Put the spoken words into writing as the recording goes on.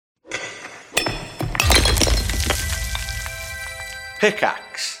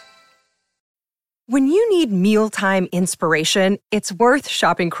Pickaxe. When you need mealtime inspiration, it's worth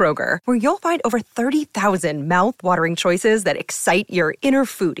shopping Kroger, where you'll find over 30,000 mouth-watering choices that excite your inner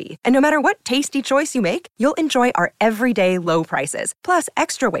foodie. And no matter what tasty choice you make, you'll enjoy our everyday low prices, plus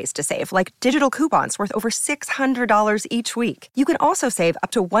extra ways to save, like digital coupons worth over $600 each week. You can also save up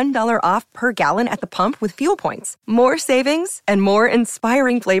to $1 off per gallon at the pump with fuel points. More savings and more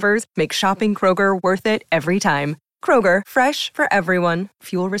inspiring flavors make shopping Kroger worth it every time. Kroger, fresh for everyone.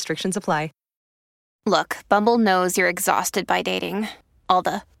 Fuel restrictions apply. Look, Bumble knows you're exhausted by dating. All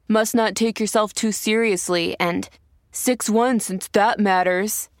the, must not take yourself too seriously, and 6'1" since that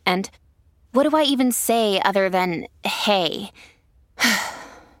matters, and what do I even say other than, hey?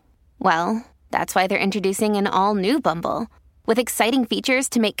 Well, that's why they're introducing an all-new Bumble, with exciting features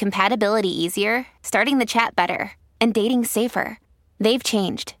to make compatibility easier, starting the chat better, and dating safer. They've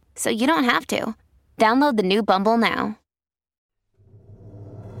changed, so you don't have to. Download the new Bumble now.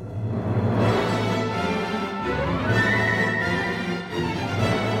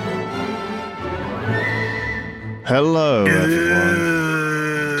 Hello, everyone.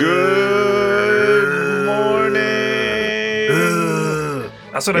 Good morning.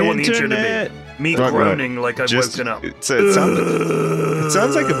 That's what I want the intro to be. Me groaning like I've woken up. It sounds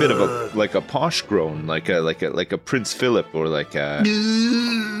like a bit of a posh groan, like a Prince Philip or like a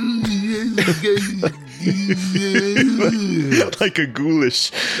like a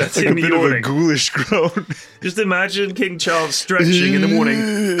ghoulish. That's like him a bit yawning. of a ghoulish groan. Just imagine King Charles stretching in the morning.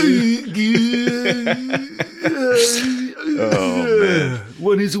 Oh man,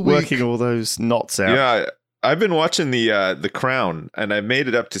 One is a week. Working all those knots out. yeah. I've been watching the Crown, and I made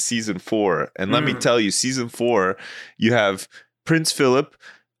it up to season 4. And let me tell you, season 4, you have Prince Philip,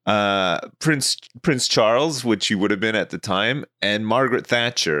 Prince Charles, which he would have been at the time, and Margaret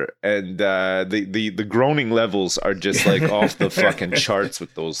Thatcher. And the groaning levels are just like off the fucking charts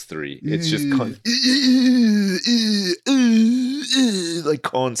with those three. It's just like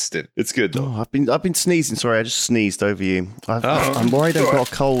constant. It's good though. Oh, I've been sneezing. Sorry, I just sneezed over you. I'm worried I've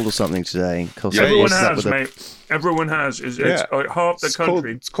got a cold or something today. Everyone has, mate. Everyone has. It's half the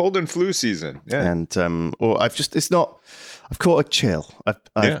country. It's cold and flu season. Yeah. And or I've caught a chill.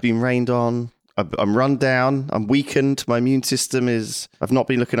 I've been rained on. I'm run down. I'm weakened. My immune system I've not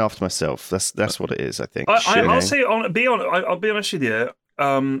been looking after myself. That's what it is. I think. I'll be honest with you.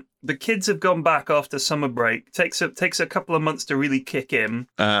 The kids have gone back after summer break. Takes a couple of months to really kick in.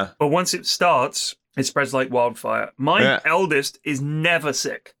 But once it starts, it spreads like wildfire. My eldest is never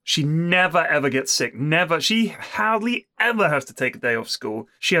sick. She never ever gets sick. Never. She hardly ever has to take a day off school.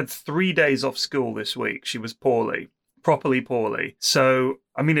 She had 3 days off school this week. She was properly poorly. So,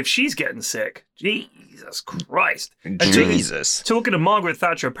 I mean, if she's getting sick, Jesus Christ. Jesus. Talking to Margaret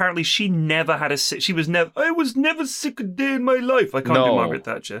Thatcher, apparently she never had a sick. I was never sick a day in my life. I can't do Margaret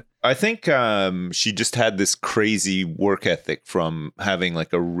Thatcher. I think she just had this crazy work ethic from having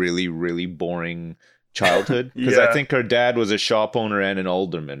like a really, really boring childhood. Because I think her dad was a shop owner and an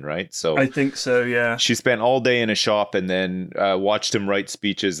alderman, right? So I think so, yeah. She spent all day in a shop and then watched him write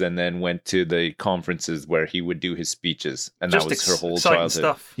speeches and then went to the conferences where he would do his speeches. And Just that was her whole exciting childhood.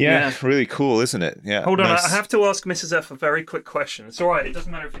 Stuff. Yeah, really cool, isn't it? Yeah. Hold on, nice. I have to ask Mrs. F a very quick question. It's all right, it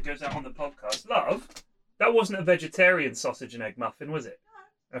doesn't matter if it goes out on the podcast. Love, that wasn't a vegetarian sausage and egg muffin, was it?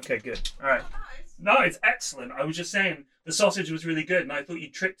 Okay, good. All right. No, it's excellent. I was just saying the sausage was really good and I thought you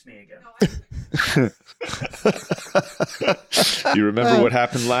tricked me again. You remember what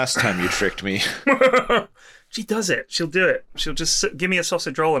happened last time you tricked me? She does it. She'll do it. She'll just give me a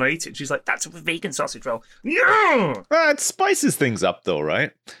sausage roll and I eat it. She's like, that's a vegan sausage roll. Yeah! It spices things up though,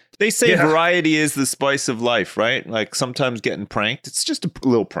 right? They say variety is the spice of life, right? Like sometimes getting pranked, it's just a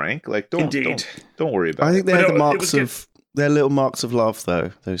little prank. Like don't worry about it. I think they're the marks of... They're little marks of love,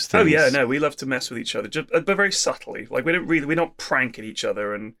 though. Those things. Oh yeah, no, we love to mess with each other, but very subtly. Like we don't prank at each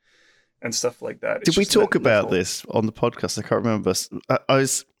other and stuff like that. Did we talk about this on the podcast? I can't remember. I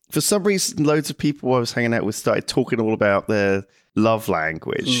was, for some reason, loads of people I was hanging out with started talking all about their love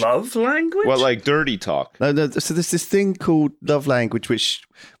language. Love language? Well, like dirty talk. No. So there's this thing called love language,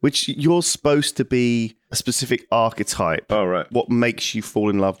 which you're supposed to be a specific archetype. Oh, right. What makes you fall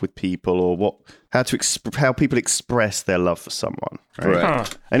in love with people, or how people express their love for someone. Right. Huh.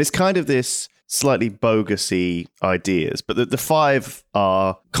 And it's kind of this slightly bogusy ideas, but the 5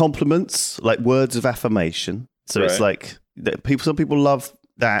 are compliments, like words of affirmation. So it's like some people love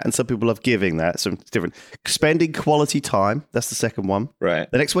that, and some people love giving that. So it's different. Spending quality time. That's the second one.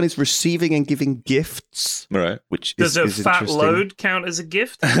 Right. The next one is receiving and giving gifts. Right. Which does is a fat interesting. load count as a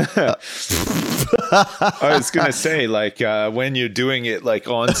gift? I was gonna say, like, when you're doing it like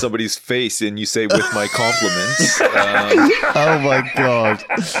on somebody's face and you say "with my compliments." Oh my god.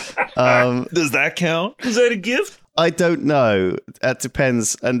 Does that count? Is that a gift? I don't know. That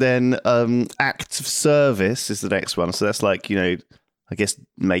depends. And then acts of service is the next one. So that's like, I guess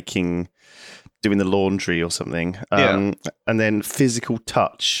doing the laundry or something. And then physical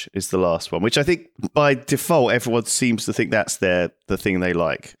touch is the last one, which I think by default everyone seems to think that's the thing they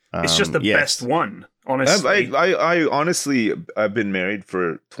like. It's just the best one, honestly. I honestly, I've been married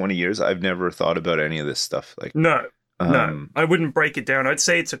for 20 years. I've never thought about any of this stuff. Like, No, I wouldn't break it down. I'd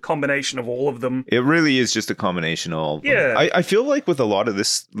say it's a combination of all of them. It really is just a combination of all of them. Yeah. I feel like with a lot of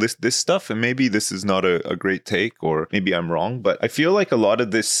this stuff, and maybe this is not a great take, or maybe I'm wrong, but I feel like a lot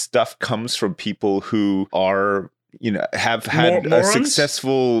of this stuff comes from people who are, have had a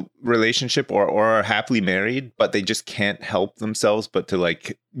successful relationship or are happily married, but they just can't help themselves but to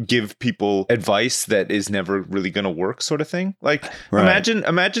like give people advice that is never really going to work, sort of thing. Like,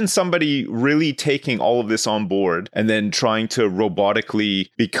 imagine somebody really taking all of this on board and then trying to robotically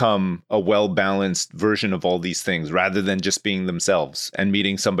become a well-balanced version of all these things rather than just being themselves and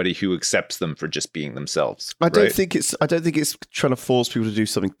meeting somebody who accepts them for just being themselves. I don't think it's trying to force people to do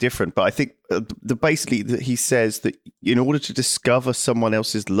something different, but I think basically that he says that in order to discover someone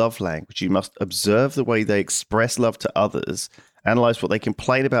else's love language, you must observe the way they express love to others, analyze what they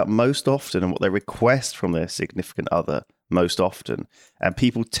complain about most often and what they request from their significant other most often. And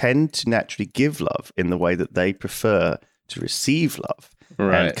people tend to naturally give love in the way that they prefer to receive love.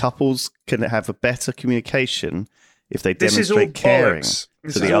 Right. And couples can have a better communication if they demonstrate caring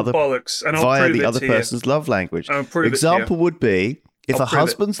to the other via the other person's love language. Example would be if a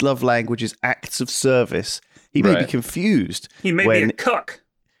husband's love language is acts of service, he may be confused. He may be a cuck.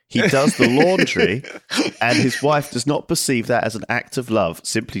 He does the laundry, and his wife does not perceive that as an act of love,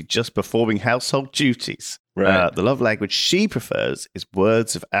 simply just performing household duties. Right. The love language she prefers is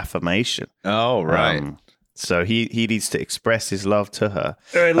words of affirmation. Oh, right. So he needs to express his love to her.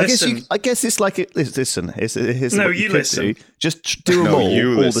 All right, I guess it's like listen. Here's no, what you listen. Do. Just do them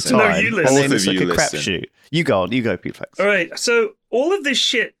all the time. No, you listen. And then it's like a crapshoot. You go on. You go, P-Flex. All right. So all of this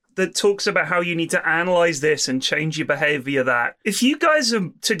shit that talks about how you need to analyze this and change your behavior, that if you guys are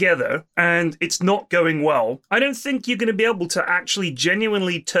together and it's not going well, I don't think you're going to be able to actually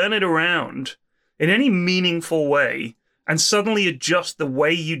genuinely turn it around in any meaningful way and suddenly adjust the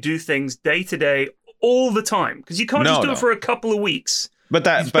way you do things day to day all the time, because you can't just do it for a couple of weeks.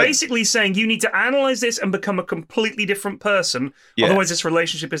 But basically saying you need to analyze this and become a completely different person. Yeah. Otherwise, this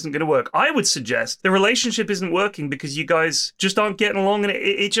relationship isn't going to work. I would suggest the relationship isn't working because you guys just aren't getting along and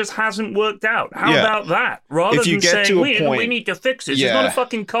it just hasn't worked out. How about that? Rather than saying, we need to fix this. It's not a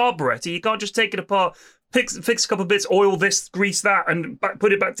fucking carburetor. You can't just take it apart, fix a couple of bits, oil this, grease that, and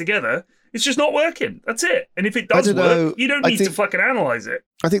put it back together. It's just not working. That's it. And if it does work, you don't need to fucking analyze it.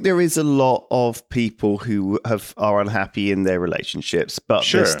 I think there is a lot of people who are unhappy in their relationships, but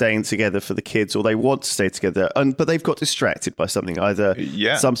they're staying together for the kids, or they want to stay together, but they've got distracted by something, either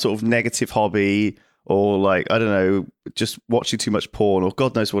some sort of negative hobby, or like, I don't know, just watching too much porn, or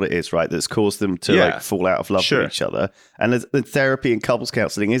God knows what it is, right? That's caused them to like fall out of love with each other. And the therapy and couples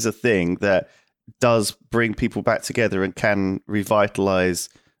counseling is a thing that does bring people back together and can revitalize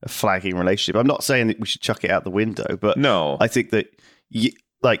a flagging relationship. I'm not saying that we should chuck it out the window, but no, I think that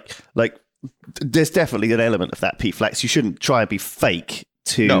there's definitely an element of that, P-Flex. You shouldn't try and be fake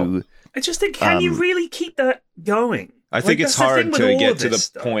to... No. I just think, can you really keep that going? I think it's hard to get to the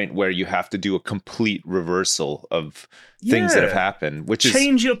point where you have to do a complete reversal of things that have happened, which is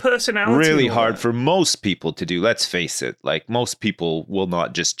change your personality. Really hard for most people to do. Let's face it. Like, most people will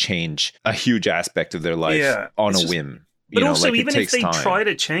not just change a huge aspect of their life on a whim. But also, even if they try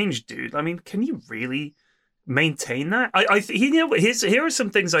to change, dude, I mean, can you really maintain that? Here are some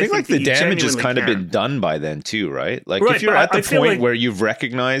things I think like the damage has kind of been done by then too, right? Like, if you're at the point where you've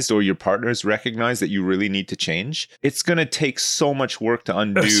recognized, or your partner's recognized, that you really need to change, it's going to take so much work to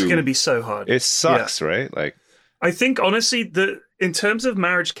undo. It's going to be so hard. It sucks, right? Like, I think honestly, in terms of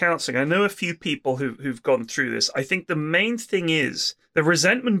marriage counseling, I know a few people who've gone through this. I think the main thing is the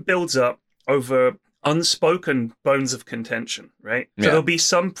resentment builds up over unspoken bones of contention, right? So there'll be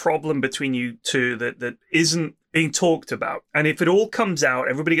some problem between you two that isn't being talked about. And if it all comes out,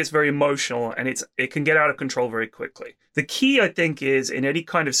 everybody gets very emotional and it can get out of control very quickly. The key, I think, is in any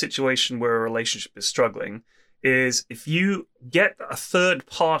kind of situation where a relationship is struggling, is if you get a third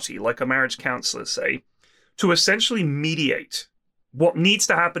party, like a marriage counselor, say, to essentially mediate what needs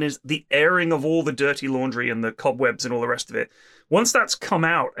to happen is the airing of all the dirty laundry and the cobwebs and all the rest of it. Once that's come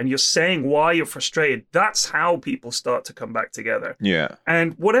out and you're saying why you're frustrated, that's how people start to come back together. Yeah.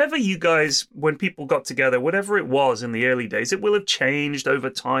 And whatever you guys, when people got together, whatever it was in the early days, it will have changed over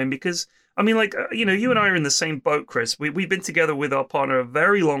time because, I mean, like, you know, you and I are in the same boat, Chris. We've been together with our partner a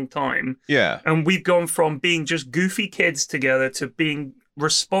very long time. Yeah. And we've gone from being just goofy kids together to being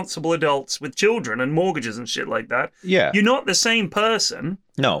responsible adults with children and mortgages and shit like that. Yeah. You're not the same person.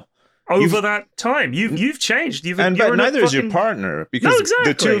 No. Over that time, you've changed. But neither is your partner, because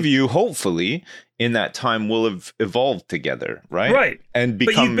exactly. The two of you, hopefully, in that time, will have evolved together, right? Right, and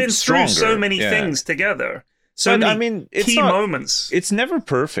become But you've been stronger. through so many things together. So many key moments. It's never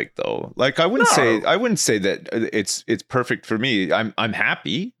perfect, though. Like I wouldn't say that it's perfect for me. I'm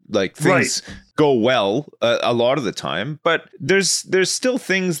happy. Like things go well a lot of the time, but there's still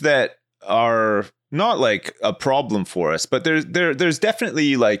things that are not like a problem for us, but there's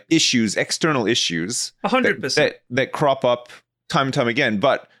definitely like issues, external issues, 100% that crop up time and time again.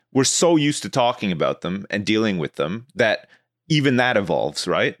 But we're so used to talking about them and dealing with them that even that evolves,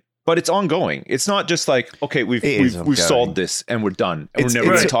 right? But it's ongoing. It's not just like, okay, we've solved this and we're done and we're never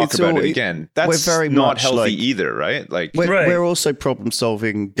going to talk about it again. That's very not healthy either, right? Like we're also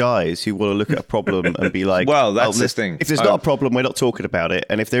problem-solving guys who want to look at a problem and be like, well, that's the thing. If there's not a problem, we're not talking about it.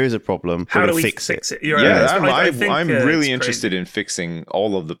 And if there is a problem, how do we fix it? I'm really interested in fixing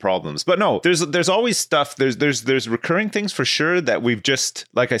all of the problems. But no, there's always stuff. There's recurring things for sure that we've just,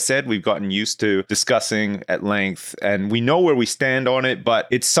 like I said, we've gotten used to discussing at length, and we know where we stand on it. But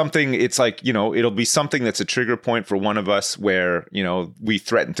it's something. It's like, you know, it'll be something that's a trigger point for one of us where, you know, we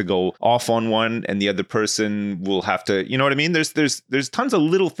threaten to go off on one and the other person will have to, you know what I mean? There's tons of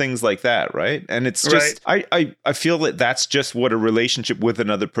little things like that, right? And it's just, I feel that that's just what a relationship with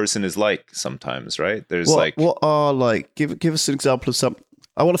another person is like sometimes, right? There's give us an example of something.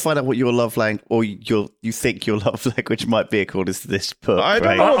 I want to find out what your love language, or you think your love language might be according to this book. I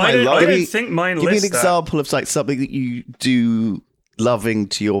don't know. I don't think mine lists that. Give me an example of like something that you do loving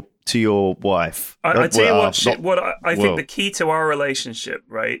to your wife. I tell you what I think the key to our relationship,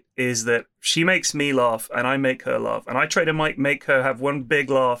 right, is that she makes me laugh and I make her laugh, and I try to make her have one big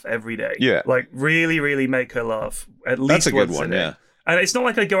laugh every day. Yeah, like really, really make her laugh at least. That's a good one. Yeah, and it's not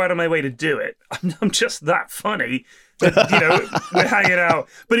like I go out of my way to do it. I'm just that funny. That, you know, we're hanging out,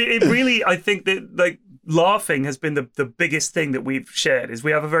 but it really, I think that like laughing has been the biggest thing that we've shared. Is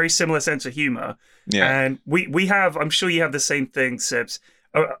we have a very similar sense of humor. Yeah. And we have, I'm sure you have the same thing, Sips,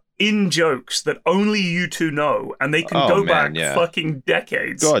 in jokes that only you two know, and they can go back fucking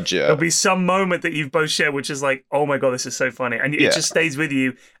decades. God, yeah. There'll be some moment that you've both shared, which is like, oh my God, this is so funny. And it just stays with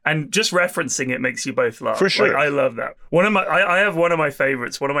you, and just referencing it makes you both laugh. For sure. Like, I love that. I have one of my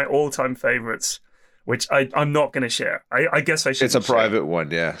favorites, one of my all-time favorites, which I'm not going to share. I guess I should. It's a private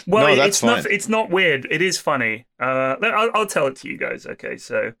one, yeah. Well, it's not weird. It is funny. I'll tell it to you guys. Okay,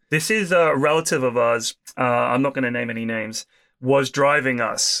 so this is a relative of ours. I'm not going to name any names. Was driving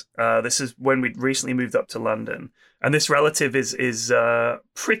us. This is when we recently moved up to London, and this relative has had a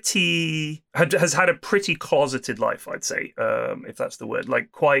pretty closeted life, I'd say, if that's the word.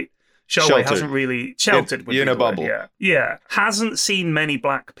 Like quite. Sheltered. Hasn't really sheltered in a bubble. Yeah. Hasn't seen many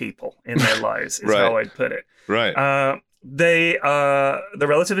black people in their lives, is how I'd put it. Right. The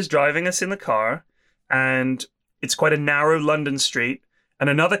relative is driving us in the car, and it's quite a narrow London street, and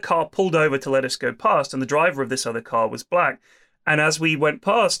another car pulled over to let us go past, and the driver of this other car was black. And as we went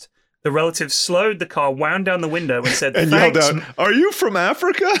past, the relative slowed the car, wound down the window, and said, and yelled out, "Are you from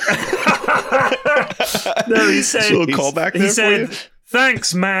Africa?" No, he said, a little callback there for you?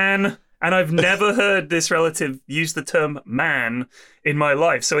 "Thanks, man." And I've never heard this relative use the term man in my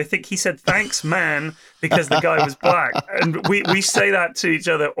life. So I think he said, "Thanks, man," because the guy was black. And we say that to each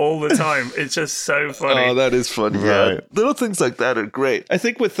other all the time. It's just so funny. Oh, that is funny. Right. Yeah. Little things like that are great. I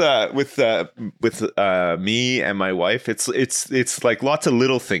think with me and my wife, it's like lots of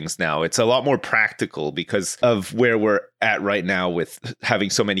little things now. It's a lot more practical because of where we're at right now with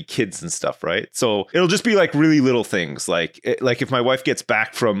having so many kids and stuff, right? So it'll just be like really little things. Like if my wife gets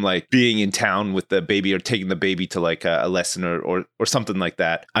back from like being in town with the baby or taking the baby to like a lesson or something like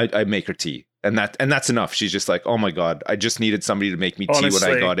that, I make her tea. And that's enough. She's just like, oh my God, I just needed somebody to make me tea. Honestly,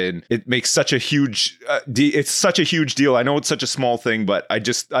 when I got in. It makes such a huge, it's such a huge deal. I know it's such a small thing, but I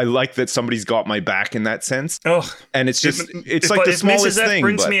like that somebody's got my back in that sense. Oh, and it's just, it's like the smallest Mrs. F thing.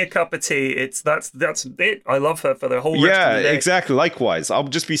 brings me a cup of tea. That's it. I love her for the whole rest of the day. Yeah, exactly. Likewise. I'll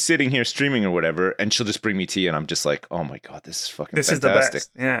just be sitting here streaming or whatever, and she'll just bring me tea, and I'm just like, oh my God, this is fucking fantastic. This is the best.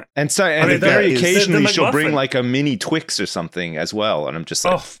 Yeah. And so, very occasionally she'll bring like a mini Twix or something as well, and I'm just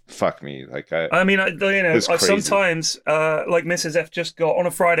like, fuck me. Like, I mean, sometimes like Mrs. F just got on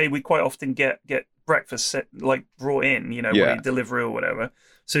a Friday. We quite often get breakfast like brought in, delivery or whatever.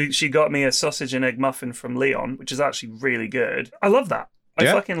 So she got me a sausage and egg muffin from Leon, which is actually really good. I love that. I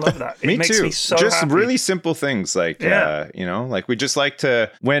fucking love that. It makes me so just happy. Really simple things like, like we just like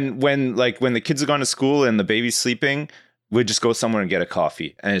to, when the kids are gone to school and the baby's sleeping, we'd just go somewhere and get a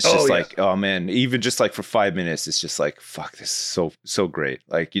coffee. And it's just like, oh man, even just like for 5 minutes, it's just like, fuck, this is so great.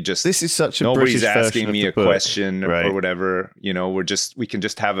 Like this is such a nobody's British asking me a question or whatever, we can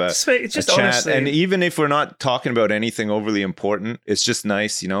just have a chat. Honestly, and even if we're not talking about anything overly important, it's just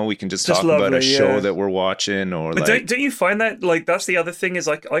nice, we can just talk about a show that we're watching or but don't you find that, like, that's the other thing is,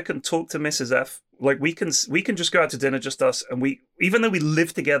 like, I can talk to Mrs. F. Like we can just go out to dinner, just us, and even though we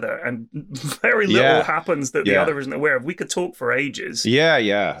live together and very little happens that the other isn't aware of, we could talk for ages. Do you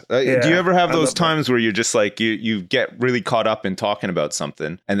ever have those times where you're just like you get really caught up in talking about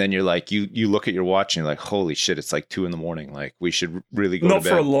something, and then you're like you look at your watch and you're like, holy shit, it's like 2 a.m. Like we should really go to bed. Not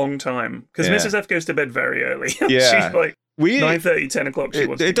for a long time because Mrs. F goes to bed very early. She's like 9:30, 10 o'clock.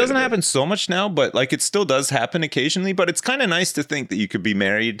 It doesn't happen so much now, but like it still does happen occasionally. But it's kind of nice to think that you could be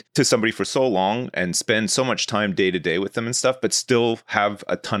married to somebody for so long and spend so much time day to day with them and stuff, but still have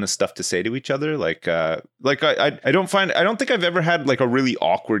a ton of stuff to say to each other. I don't think I've ever had like a really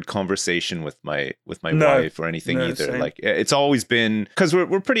awkward conversation with my wife or anything either. Same. Like it's always been because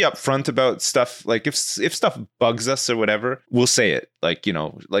we're pretty upfront about stuff. Like if stuff bugs us or whatever, we'll say it. Like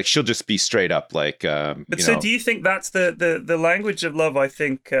like she'll just be straight up. Like do you think that's the language of love? I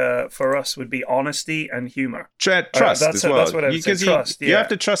think for us would be honesty and humor. Trust as well. That's what I would say. Trust. You have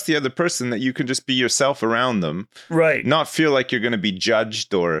to trust the other person that you can just be yourself around them, right? Not feel like you're going to be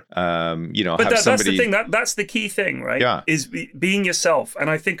judged or But have somebody. That's the thing. That's the key thing, right? Yeah. Is being yourself. And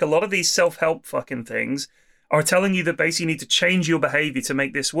I think a lot of these self-help fucking things are telling you that basically you need to change your behavior to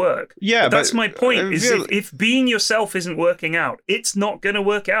make this work. Yeah, but that's my point. If being yourself isn't working out, it's not going to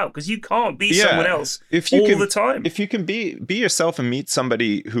work out because you can't be someone else the time. If you can be yourself and meet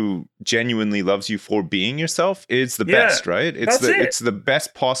somebody who genuinely loves you for being yourself, it's the best, right? It's the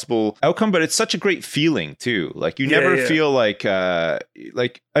best possible outcome, but it's such a great feeling too. Like you never feel like I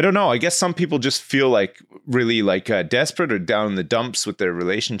don't know. I guess some people just feel like really like desperate or down in the dumps with their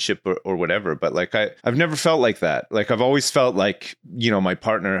relationship or whatever. But like I've never felt like that. Like I've always felt like my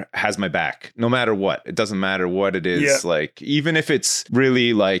partner has my back no matter what. It doesn't matter what it is. Yeah. Like even if it's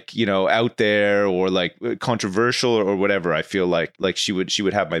really like out there or like controversial or whatever, I feel like she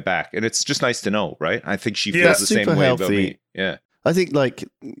would have my back, and it's just nice to know, right? I think she feels the same way about me. Yeah, I think like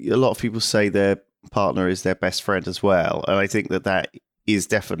a lot of people say their partner is their best friend as well, and I think that is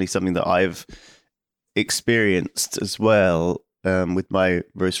definitely something that I've experienced as well with my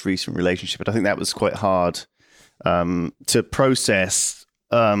most recent relationship. And I think that was quite hard to process,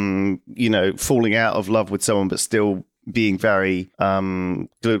 falling out of love with someone, but still being very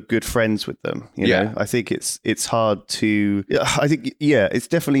good friends with them. You know, I think it's hard to. I think it's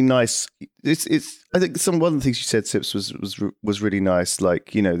definitely nice. I think one of the things you said, Sips, was really nice.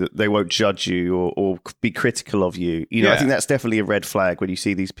 Like that they won't judge you or be critical of you. I think that's definitely a red flag when you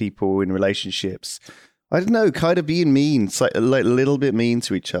see these people in relationships. I don't know, kind of being mean, it's like a little bit mean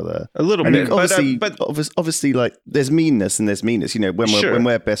to each other. A little bit, but obviously, like there's meanness and there's meanness. When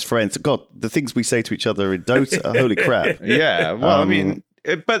we're best friends, God, the things we say to each other in Dota, holy crap! Yeah, well, I mean,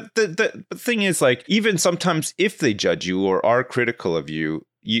 but the thing is, like, even sometimes if they judge you or are critical of you,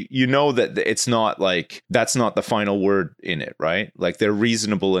 you know that it's not like that's not the final word in it, right? Like they're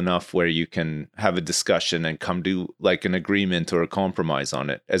reasonable enough where you can have a discussion and come to like an agreement or a compromise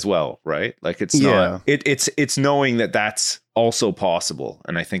on it as well, right? Like it's not it's knowing that that's also possible,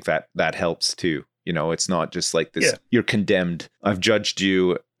 and I think that helps too. It's not just like this. You're condemned. I've judged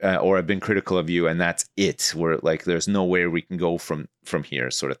you. Or I've been critical of you, and that's it. Where like there's nowhere we can go from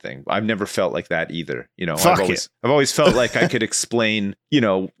here, sort of thing. I've never felt like that either. I've always felt like I could explain,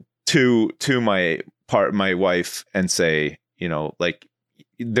 to my wife and say, like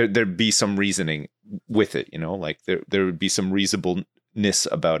there'd be some reasoning with it. Like there would be some reasonableness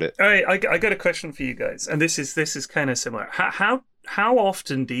about it. All right, I got a question for you guys, and this is kind of similar. How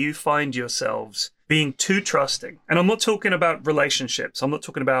often do you find yourselves being too trusting? And I'm not talking about relationships. I'm not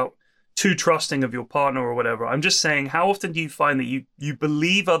talking about too trusting of your partner or whatever. I'm just saying, how often do you find that you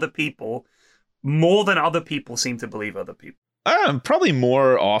believe other people more than other people seem to believe other people? Probably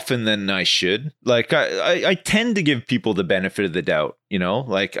more often than I should. Like I tend to give people the benefit of the doubt.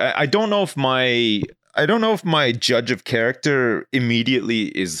 Like I don't know if my judge of character immediately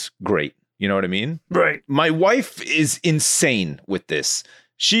is great. You know what I mean? Right. My wife is insane with this.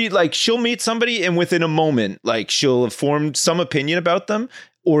 She'll meet somebody and within a moment, like she'll have formed some opinion about them.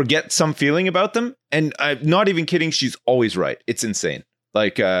 or get some feeling about them. And I'm not even kidding. She's always right. It's insane.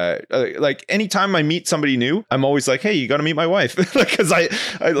 Like anytime I meet somebody new, I'm always like, hey, you got to meet my wife. Because I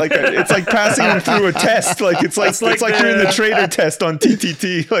it's like passing them through a test. Like it's like doing the trader test on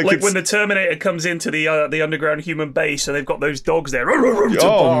TTT. Like when the Terminator comes into the underground human base and they've got those dogs there.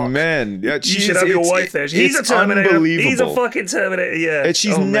 Oh man, yeah, you should have your wife there. He's a Terminator. He's a fucking Terminator. Yeah, and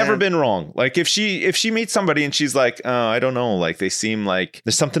she's never been wrong. Like if she meets somebody and she's like, I don't know, like they seem like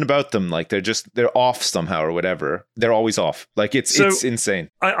there's something about them, like they're off somehow or whatever. They're always off. Like it's insane.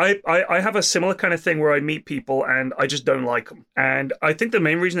 I have a similar kind of thing where I meet people and I just don't like them. And I think the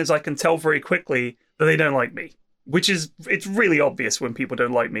main reason is I can tell very quickly that they don't like me, it's really obvious when people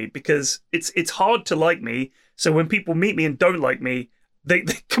don't like me because it's hard to like me. So when people meet me and don't like me, they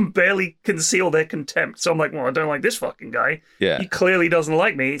can barely conceal their contempt. So I'm like, well, I don't like this fucking guy. Yeah. He clearly doesn't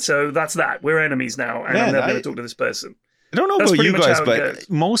like me. So that's that. We're enemies now. And I'm never going to talk to this person. I don't know about you guys, but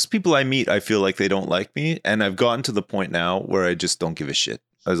most people I meet, I feel like they don't like me. And I've gotten to the point now where I just don't give a shit.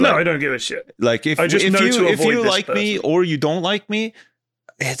 I don't give a shit. Like if you like me or you don't like me,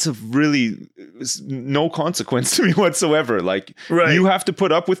 it's no consequence to me whatsoever. Like you have to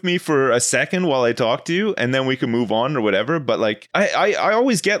put up with me for a second while I talk to you and then we can move on or whatever. But like I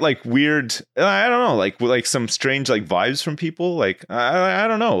always get like weird, I don't know, like some strange like vibes from people. Like I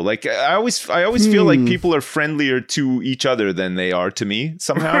don't know. Like I always feel like people are friendlier to each other than they are to me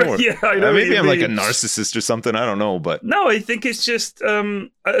somehow. Or, yeah, I know maybe I'm like a narcissist or something. I don't know, but no, I think it's just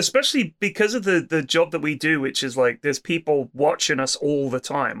especially because of the job that we do, which is like there's people watching us all the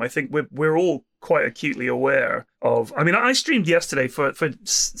time. I think we're all quite acutely aware of. I mean, I streamed yesterday for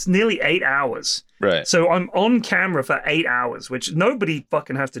nearly 8 hours. Right. So I'm on camera for 8 hours, which nobody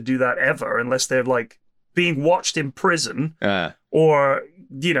fucking has to do that ever unless they're like being watched in prison or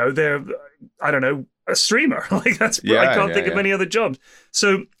they're I don't know, a streamer. Like I can't think of any other jobs.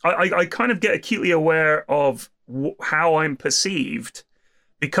 So I kind of get acutely aware of how I'm perceived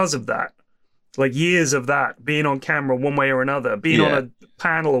because of that. Like years of that, being on camera one way or another, being on a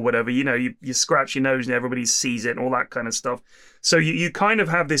panel or whatever, you scratch your nose and everybody sees it and all that kind of stuff. So you kind of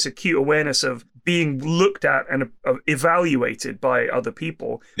have this acute awareness of being looked at and evaluated by other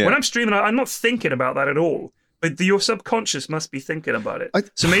people. Yeah. When I'm streaming, I'm not thinking about that at all. But your subconscious must be thinking about it.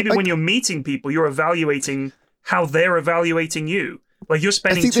 So maybe when you're meeting people, you're evaluating how they're evaluating you. Like you're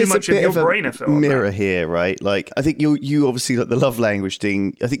spending too much of your brain effort on mirror here, right? Like I think you obviously like the love language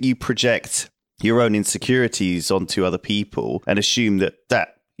thing. I think you project your own insecurities onto other people and assume that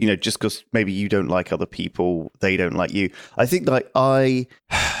just because maybe you don't like other people, they don't like you. I think like I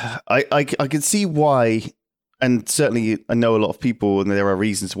can see why, and certainly I know a lot of people and there are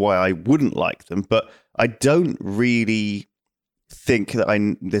reasons why I wouldn't like them, but I don't really think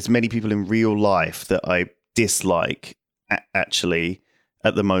that there's many people in real life that I dislike actually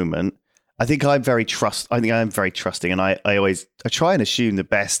at the moment. I think I am very trusting, and I try and assume the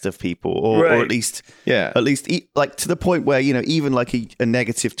best of people, or at least like to the point where even like a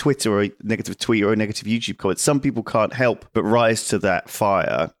negative Twitter or a negative tweet or a negative YouTube comment, some people can't help but rise to that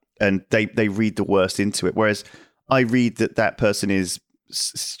fire, and they read the worst into it. Whereas I read that person is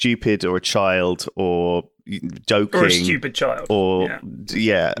stupid or a child or joking or a stupid child or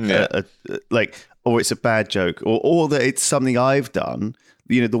or it's a bad joke or that it's something I've done.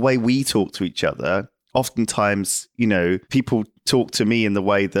 The way we talk to each other, oftentimes, people talk to me in the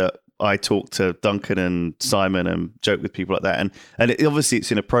way that I talk to Duncan and Simon and joke with people like that. And obviously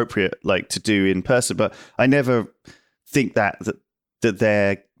it's inappropriate like to do in person, but I never think that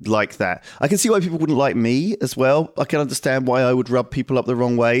they're like that. I can see why people wouldn't like me as well. I can understand why I would rub people up the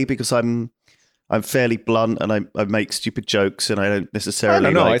wrong way because I'm fairly blunt and I make stupid jokes and I don't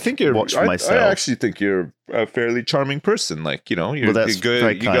necessarily I think you're watch myself. I actually think you're a fairly charming person. Like, you're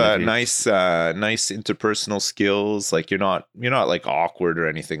good. You got nice interpersonal skills. Like you're not like awkward or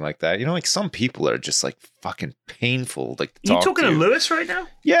anything like that. Like some people are just like fucking painful. Like you talking to Lewis right now?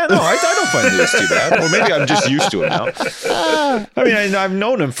 Yeah, no, I don't find Lewis too bad. Or maybe I'm just used to him now. I mean, I've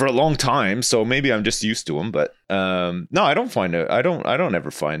known him for a long time, so maybe I'm just used to him. But no, I don't find it. I don't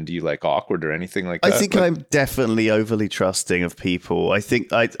ever find you like awkward or anything like that. I think I'm definitely overly trusting of people. I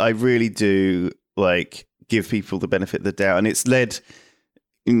think I really do like give people the benefit of the doubt, and it's led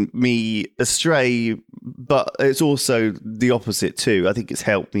me astray, but it's also the opposite too. I think it's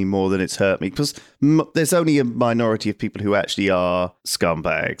helped me more than it's hurt me because there's only a minority of people who actually are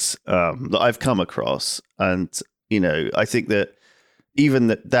scumbags that I've come across, and I think that even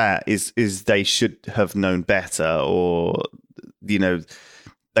that is they should have known better, or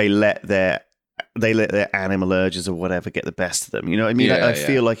they let their animal urges or whatever get the best of them. You know what I mean? I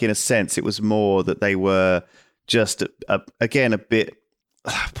feel like in a sense it was more that they were just a bit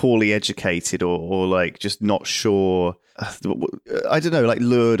poorly educated or like just not sure. I don't know, like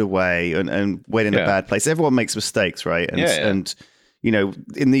lured away and went in a bad place. Everyone makes mistakes, right? And you know,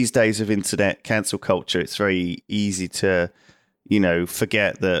 in these days of internet cancel culture, it's very easy to, you know,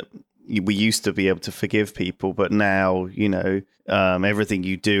 forget that we used to be able to forgive people, but now, you know, everything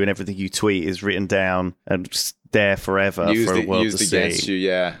you do and everything you tweet is written down and just there forever for a world to see. Against you,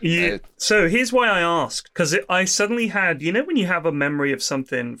 yeah. So here's why I asked, because I suddenly had, you know, when you have a memory of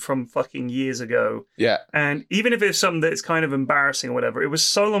something from fucking years ago, and even if it's something that's kind of embarrassing or whatever, it was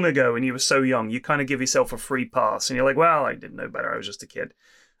so long ago and you were so young, you kind of give yourself a free pass, and you're like, well, I didn't know better, I was just a kid.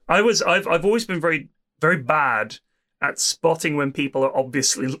 I've always been very, very bad at spotting when people are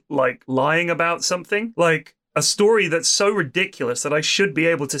obviously like lying about something, like a story that's so ridiculous that I should be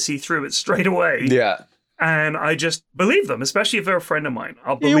able to see through it straight away. Yeah. And I just believe them, especially if they're a friend of mine.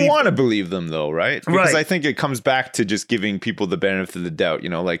 You want to believe them, though, right? Because I think it comes back to just giving people the benefit of the doubt. You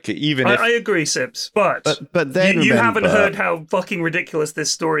know, like even if I agree, Sips, but then you haven't heard how fucking ridiculous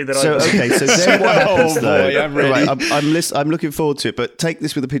this story that So then what happens? Boy, I'm ready. Right, I'm looking forward to it, but take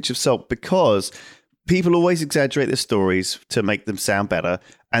this with a pinch of salt because people always exaggerate their stories to make them sound better,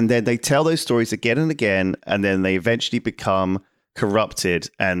 and then they tell those stories again and again, and then they eventually become corrupted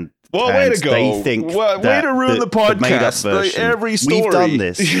and. Well, way to go. They think way to ruin the podcast. Like every story. We've done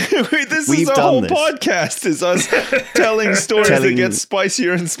this. This our whole podcast is us telling stories that get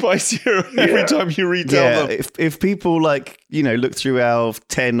spicier and spicier every time you retell them. If people like, you know, look through our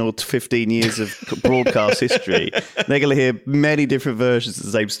 10 or 15 years of broadcast history, they're going to hear many different versions of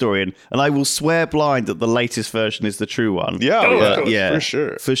the same story. And I will swear blind that the latest version is the true one. Yeah,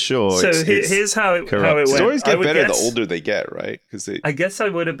 for sure. So here's how it went. Stories get better the older they get, right? I guess I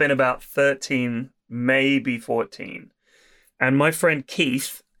would have been about 13, maybe 14. And my friend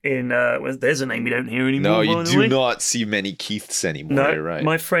Keith there's a name you don't hear anymore. No, you do not see many Keiths anymore. No, you're right.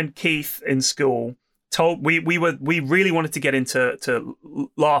 My friend Keith in school told we really wanted to get into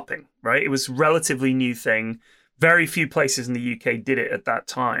LARPing, right? It was a relatively new thing. Very few places in the UK did it at that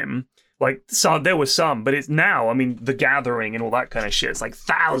time. Like, there were some, but it's now, I mean, The Gathering and all that kind of shit. It's like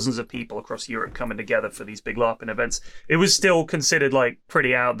thousands of people across Europe coming together for these big LARPing events. It was still considered like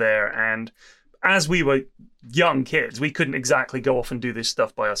pretty out there. And as we were young kids, we couldn't exactly go off and do this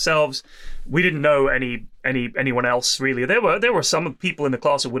stuff by ourselves. We didn't know anyone else really. There were some people in the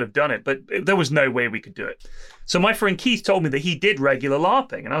class that would have done it, but there was no way we could do it. So my friend Keith told me that he did regular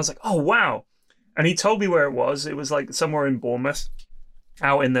LARPing, and I was like, oh wow. And he told me where it was. It was like somewhere in Bournemouth.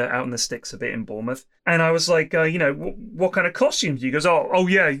 Out in the sticks a bit in Bournemouth. And I was like, you know, what kind of costumes? He goes, oh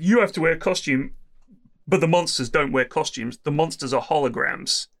yeah, you have to wear a costume, but the monsters don't wear costumes. The monsters are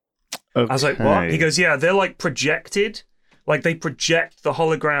holograms. Okay. I was like, what? He goes, yeah, they're like projected. Like they project the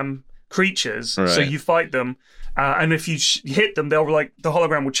hologram creatures. Right. So you fight them. And if you hit them, they'll like, the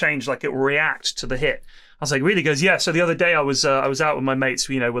hologram will change, like it will react to the hit. I was like, really? He goes, yeah. So the other day I was out with my mates,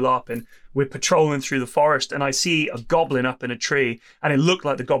 you know, we're LARPing. We're patrolling through the forest and I see a goblin up in a tree and it looked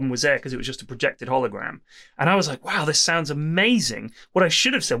like the goblin was there because it was just a projected hologram. And I was like, wow, this sounds amazing. What I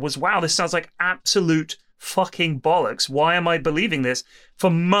should have said was, wow, this sounds like absolute fucking bollocks. Why am I believing this? For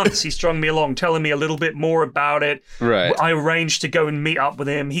months, he strung me along, telling me a little bit more about it. Right. I arranged to go and meet up with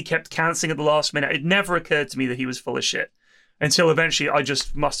him. He kept cancelling at the last minute. It never occurred to me that he was full of shit. Until eventually I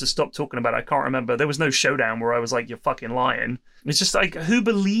just must have stopped talking about it. I can't remember. There was no showdown where I was like, you're fucking lying. It's just like, who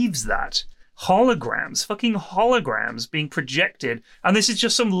believes that? Holograms, fucking holograms being projected. And this is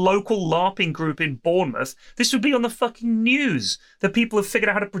just some local LARPing group in Bournemouth. This would be on the fucking news that people have figured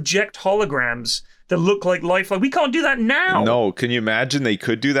out how to project holograms that look like lifelike. We can't do that now. No, can you imagine they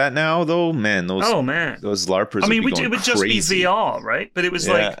could do that now though? Man, those LARPers. I mean, it would just be VR, right? But it was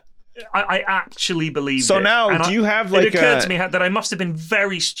like, I actually believed it. So now, do you have like it occurred to me that I must have been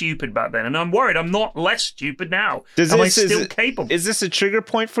very stupid back then, and I'm worried I'm not less stupid now. Am I still capable? Is this a trigger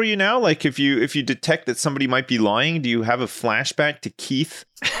point for you now? Like if you detect that somebody might be lying, do you have a flashback to Keith?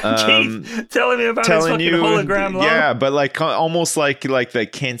 Keith telling me about his fucking hologram love? Yeah, but like almost like they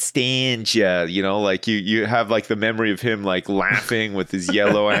can't stand you, you know, like you have like the memory of him like laughing with his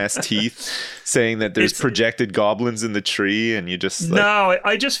yellow ass teeth, saying that there's projected goblins in the tree, and you just like... No,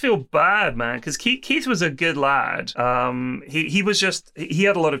 I just feel bad, man, because Keith was a good lad. He was just, he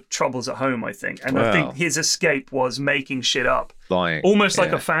had a lot of troubles at home, I think, and I think his escape was making shit up. Lying. Almost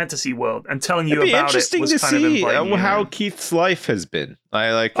like a fantasy world, and telling you about it was kind of inviting how Keith's life has been.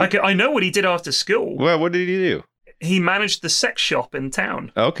 I know what he did after school. Well, what did he do? He managed the sex shop in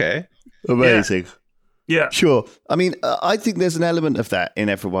town. Okay. Amazing. Yeah. Sure. I mean, I think there's an element of that in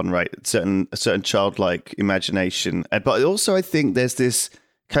everyone, right? A certain childlike imagination. But also I think there's this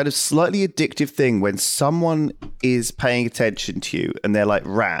kind of slightly addictive thing when someone is paying attention to you and they're like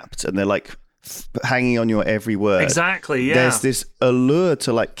rapt and they're like hanging on your every word. Exactly, yeah. There's this allure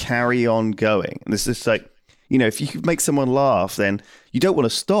to like carry on going. And there's this like, you know, if you could make someone laugh, then you don't want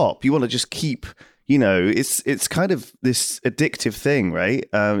to stop. You want to just keep, you know, it's kind of this addictive thing, right?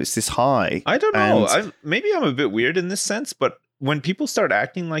 It's this high. I don't know. Maybe I'm a bit weird in this sense, but when people start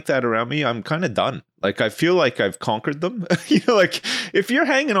acting like that around me, I'm kind of done. Like, I feel like I've conquered them. You know, like, if you're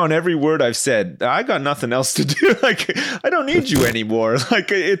hanging on every word I've said, I got nothing else to do. Like, I don't need you anymore.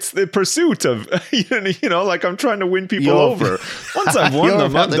 Like, it's the pursuit of, you know, like, I'm trying to win people over. Once I've won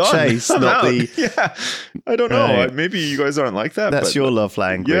them, I'm done. Chase, I'm not out. the... Yeah. I don't know. Right. Maybe you guys aren't like that. That's your love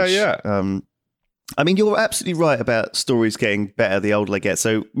language. Yeah. I mean, you're absolutely right about stories getting better the older they get.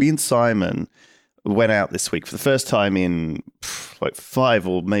 So me and Simon went out this week for the first time in like 5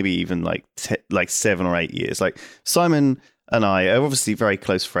 or maybe even like 7 or 8 years. Like, Simon and I are obviously very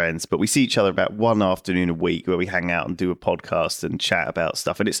close friends, but we see each other about one afternoon a week where we hang out and do a podcast and chat about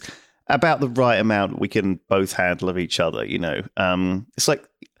stuff. And it's about the right amount we can both handle of each other, you know. It's like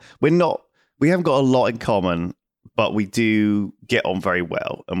we haven't got a lot in common, but we do get on very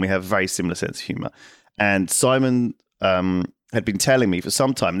well and we have a very similar sense of humor. And Simon had been telling me for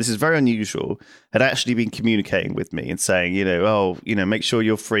some time, this is very unusual, had actually been communicating with me and saying, you know, oh, you know, make sure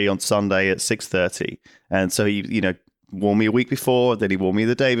you're free on Sunday at 6:30. And so he, you know, warned me a week before, then he warned me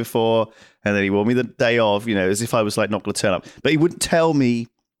the day before, and then he warned me the day of, you know, as if I was like not going to turn up. But he wouldn't tell me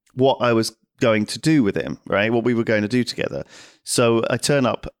what I was going to do with him, right? What we were going to do together. So I turn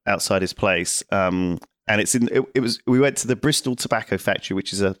up outside his place, and we went to the Bristol Tobacco Factory,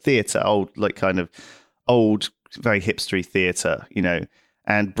 which is a theatre, old, very hipstery theatre, you know,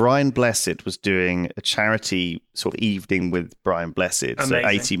 and Brian Blessed was doing a charity sort of evening with Brian Blessed. Amazing. So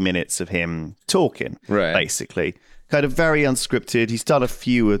 80 minutes of him talking, right, basically. Kind of very unscripted. He's done a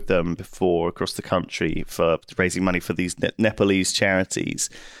few of them before across the country for raising money for these Nepalese charities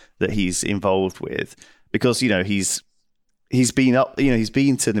that he's involved with. Because, you know, he's been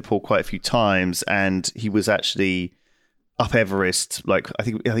to Nepal quite a few times, and he was actually up Everest, like I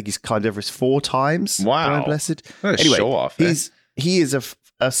think he's climbed Everest 4 times. Wow, Brian Blessed. Anyway, show off. He is a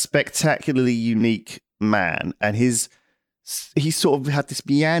spectacularily unique man, and he sort of had this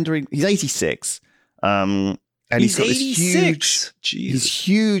meandering. He's 86, and he's got 86. This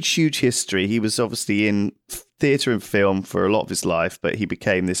huge history. He was obviously in theatre and film for a lot of his life, but he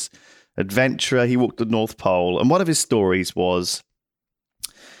became this adventurer. He walked the North Pole, and one of his stories was,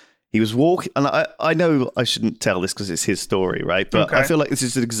 he was walking, and I know I shouldn't tell this because it's his story, right? But I feel like this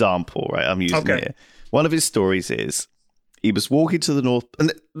is an example, right? I'm using here. One of his stories is he was walking to the north,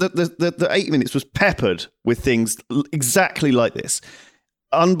 and the 8 minutes was peppered with things exactly like this.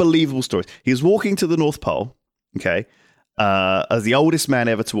 Unbelievable stories. He was walking to the North Pole, okay, as the oldest man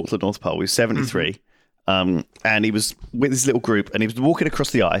ever to walk to the North Pole. He was 73, and he was with his little group, and he was walking across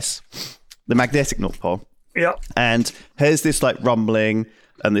the ice, the magnetic North Pole. Yeah. And here's this like rumbling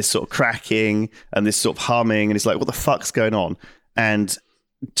and this sort of cracking and this sort of humming, and it's like, what the fuck's going on? And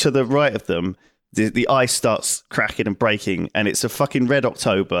to the right of them, the ice starts cracking and breaking, and it's a fucking Red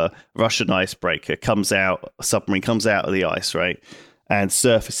October Russian icebreaker submarine comes out of the ice, right, and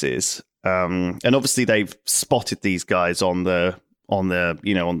surfaces. And obviously they've spotted these guys on the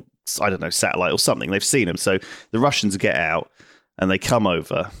you know, on, I don't know, satellite or something. They've seen them, so the Russians get out and they come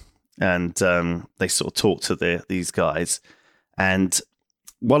over and they sort of talk to these guys, and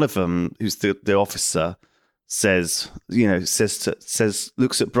one of them, who's the officer,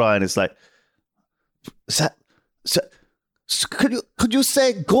 looks at Brian, is like, could you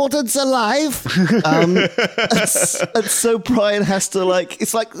say Gordon's alive? And so Brian has to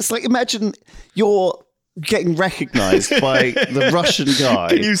it's like imagine you're getting recognized by the Russian guy.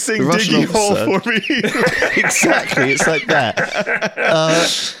 Can you sing Diggy Hole for me? Exactly, it's like that.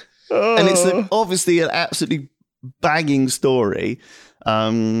 And it's obviously an absolutely banging story.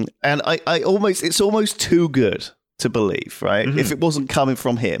 And it's almost too good to believe, right? Mm-hmm. If it wasn't coming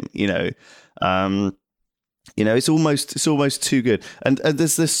from him, you know, it's almost too good. And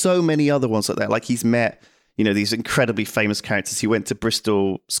there's so many other ones like that. Like, he's met, you know, these incredibly famous characters. He went to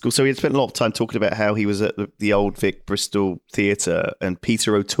Bristol School, so he had spent a lot of time talking about how he was at the Old Vic Bristol Theatre, and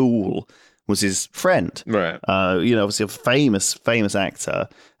Peter O'Toole was his friend, right? You know, obviously a famous actor,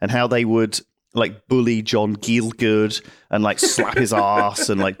 and how they would like bully John Gielgud and like slap his ass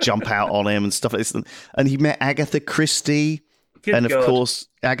and like jump out on him and stuff like this. And he met Agatha Christie. Of course,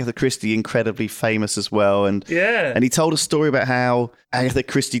 Agatha Christie, incredibly famous as well. And he told a story about how Agatha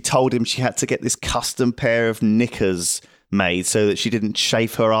Christie told him she had to get this custom pair of knickers made so that she didn't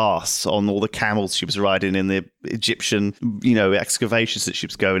chafe her ass on all the camels she was riding in the Egyptian, excavations that she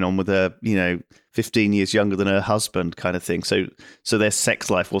was going on with her, 15 years younger than her husband kind of thing. So their sex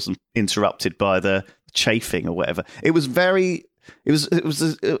life wasn't interrupted by the chafing or whatever. It was very...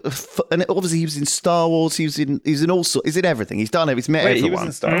 and obviously he was in Star Wars. He's in all sorts. He's in everything. He's done it. He's met everyone. He was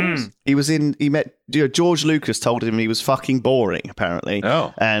in Star Wars. He met George Lucas. Told him he was fucking boring apparently.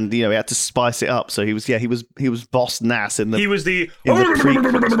 Oh, and he had to spice it up. So he was Boss Nass in the. He was the. Yeah. I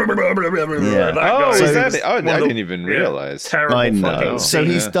didn't even realize. I know. So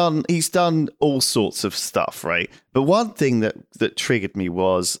he's done all sorts of stuff, right? But one thing that triggered me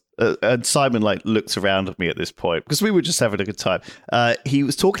was. And Simon looked around at me at this point because we were just having a good time. He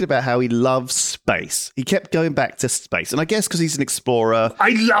was talking about how he loves space. He kept going back to space, and I guess because he's an explorer. I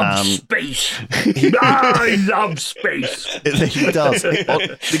love space. I love space. He does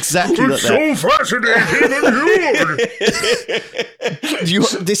exactly like that. It's so fascinating.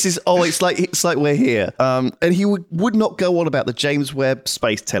 This is it's like we're here. And he would not go on about the James Webb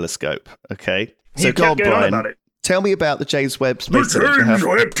Space Telescope. Okay, so go on, Brian. About it. Tell me about the James Webb Space Telescope. The James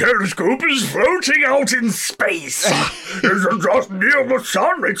Webb Telescope is floating out in space. It's just near the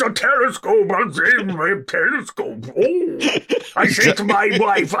sun. It's a telescope, a James Webb Telescope. Oh. I say to my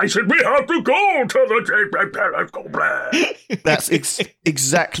wife, we have to go to the James Webb Telescope. That's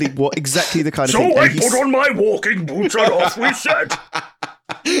exactly the kind of so thing. So I put on my walking boots and off we set.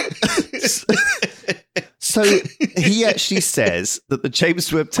 So he actually says that the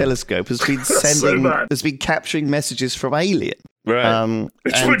James Webb Telescope has been has been capturing messages from alien. Right. And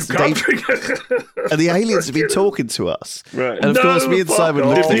the aliens have been talking to us. Right. And of course, me and Simon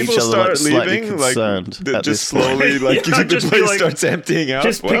looked at each other slightly concerned. Just slowly, the place starts emptying out.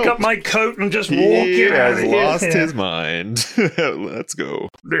 Just pick up my coat and just walk it out of here. He has lost his mind. Let's go.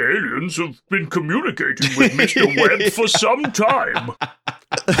 The aliens have been communicating with Mr. Webb for some time.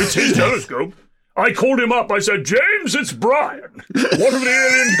 It's his telescope. I called him up. I said, James, it's Brian. What have the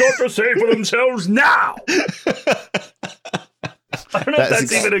aliens got to say for themselves now? I don't know if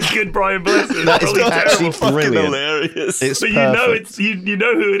that's even a good Brian Blessing. That is actually brilliant. Hilarious. It's but perfect. you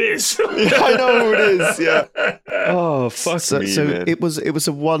know who it is. I know who it is. Yeah. Oh fuck me. So man. it was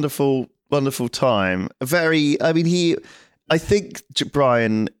a wonderful time. I think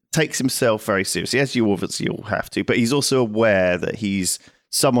Brian takes himself very seriously, as you obviously all have to. But he's also aware that he's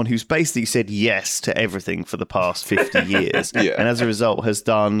someone who's basically said yes to everything for the past 50 years, and as a result has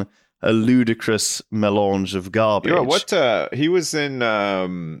done a ludicrous melange of garbage. What he was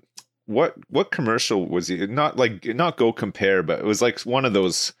in? What commercial was he? Not Go Compare, but it was like one of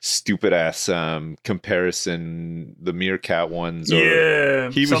those stupid ass comparison, the Meerkat ones. Or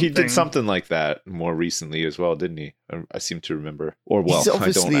he did something like that more recently as well, didn't he? I seem to remember. Or I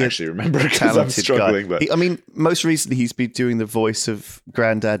don't actually remember because I'm struggling. Guy. But most recently he's been doing the voice of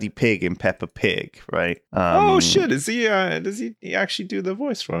Granddaddy Pig in Peppa Pig, right? Oh shit! Is he? Does he actually do the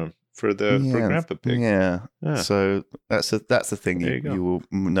voice for him? For Grandpa Pig. Yeah. So that's the thing you will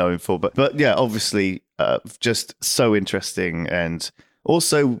know him for. But yeah, obviously just so interesting and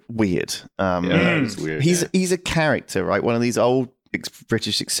also weird. It's weird. He's a character, right? One of these old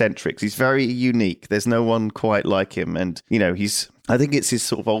British eccentrics. He's very unique. There's no one quite like him. And, I think it's his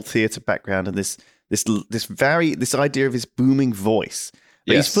sort of old theatre background and this idea of his booming voice.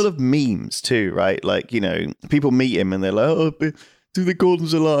 But he's full of memes too, right? Like, people meet him and they're like, oh, do the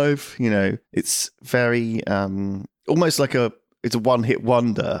Gordons alive? It's very almost like it's a one-hit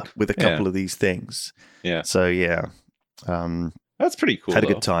wonder with a couple of these things. Yeah. So that's pretty cool. Had a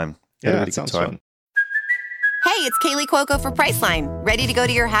good time. That sounds fun. Hey, it's Kaylee Cuoco for Priceline. Ready to go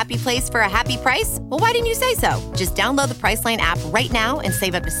to your happy place for a happy price? Well, why didn't you say so? Just download the Priceline app right now and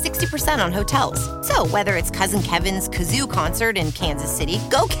save up to 60% on hotels. So whether it's Cousin Kevin's Kazoo Concert in Kansas City,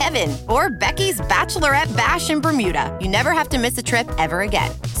 go Kevin, or Becky's Bachelorette Bash in Bermuda, you never have to miss a trip ever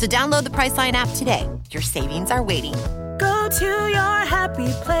again. So download the Priceline app today. Your savings are waiting. Go to your happy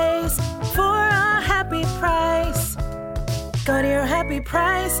place for a happy price. Go to your happy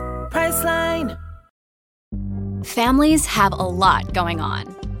price, Priceline. Families have a lot going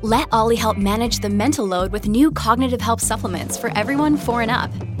on. Let Ollie help manage the mental load with new cognitive help supplements for everyone 4 and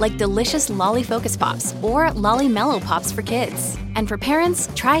up, like delicious Lolly Focus Pops or Lolly Mellow Pops for kids. And for parents,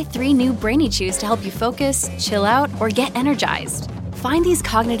 try 3 new Brainy Chews to help you focus, chill out, or get energized. Find these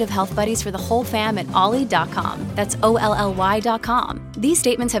cognitive health buddies for the whole fam at ollie.com. That's OLLY.com. These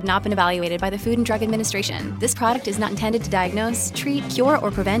statements have not been evaluated by the Food and Drug Administration. This product is not intended to diagnose, treat, cure,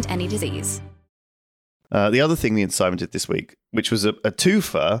 or prevent any disease. The other thing me and Simon did this week, which was a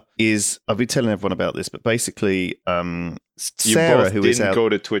twofer, is I've been telling everyone about this, but basically, Sarah, who is out, go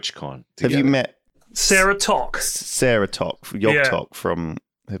to TwitchCon together. Have you met? Sarah Tok. Sarah Tok, Yog Tok from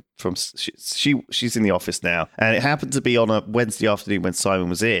she's in the office now, and it happened to be on a Wednesday afternoon when Simon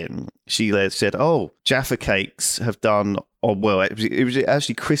was in. She said, "Oh, Jaffa Cakes have done." Oh, well, it was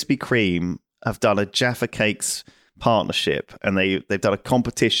actually Krispy Kreme have done a Jaffa Cakes partnership, and they've done a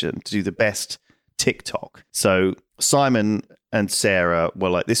competition to do the best TikTok. So Simon and Sarah were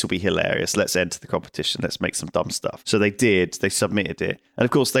like, "This will be hilarious. Let's enter the competition. Let's make some dumb stuff." So they did. They submitted it, and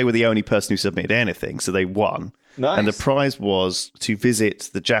of course, they were the only person who submitted anything, so they won. Nice. And the prize was to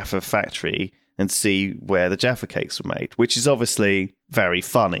visit the Jaffa factory and see where the Jaffa Cakes were made, which is obviously very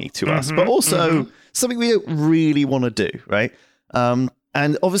funny to us, but also something we don't really want to do, right?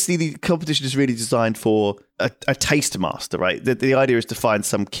 And obviously the competition is really designed for a taste master, right? The idea is to find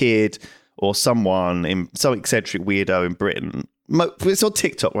some kid or someone, some eccentric weirdo in Britain. It's on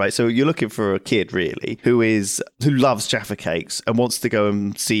TikTok, right? So you're looking for a kid, really, who loves Jaffa Cakes and wants to go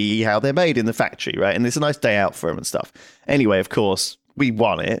and see how they're made in the factory, right? And it's a nice day out for him and stuff. Anyway, of course, we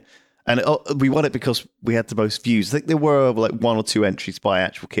won it. And we won it because we had the most views. I think there were like 1 or 2 entries by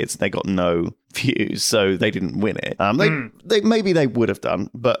actual kids, and they got no views, so they didn't win it. Maybe they would have done,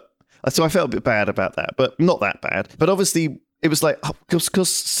 but so I felt a bit bad about that, but not that bad. But obviously, it was like because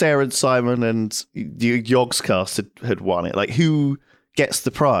Sarah and Simon and the Yogscast had won it. Like, who gets the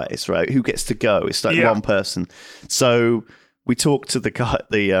prize, right? Who gets to go? It's like one person. So we talked to the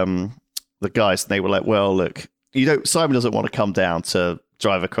guys, and they were like, "Well, look, Simon doesn't want to come down to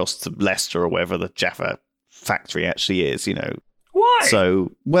drive across to Leicester or wherever the Jaffa factory actually is, Why?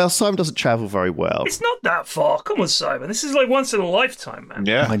 So, Simon doesn't travel very well. It's not that far. Come on, Simon. This is like once in a lifetime, man.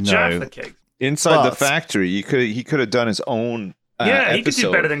 Yeah, I know. Jaffa Cake. Inside the factory, he could have done his own episode. He could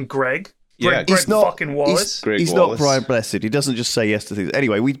do better than Greg. Yeah, Greg fucking Wallace. He's not Brian Blessed. He doesn't just say yes to things.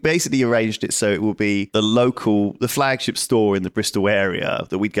 Anyway, we basically arranged it so it will be the flagship store in the Bristol area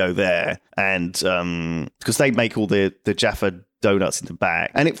that we'd go there, and because they make all the Jaffa donuts in the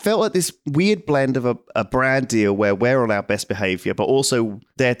back, and it felt like this weird blend of a brand deal where we're on our best behavior, but also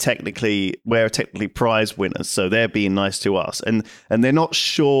we're technically prize winners, so they're being nice to us, and they're not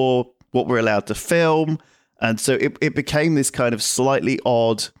sure what we're allowed to film, and so it became this kind of slightly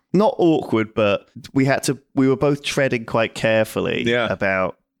odd, not awkward, but we were both treading quite carefully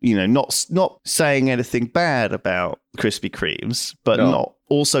about not saying anything bad about Krispy Kremes, but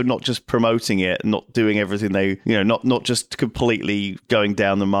not just promoting it, not doing everything they, not just completely going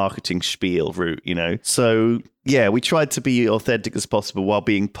down the marketing spiel route, So, yeah, we tried to be authentic as possible while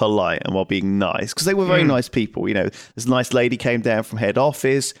being polite and while being nice, because they were very nice people. This nice lady came down from head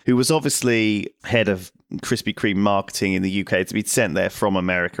office who was obviously head of Krispy Kreme marketing in the UK to be sent there from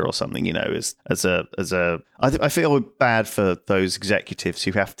America or something, I feel bad for those executives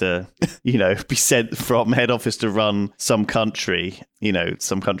who have to, be sent from head office to run some country,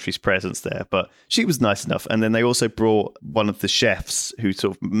 some country's presence there. But she was nice enough. And then they also brought one of the chefs who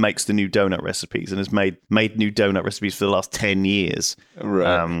sort of makes the new donut recipes and has made new donut recipes for the last 10 years.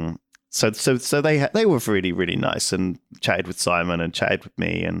 Right. So they were really, really nice and chatted with Simon and chatted with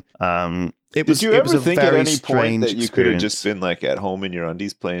me, and Did you ever think at any point that you could have experience. just been like at home in your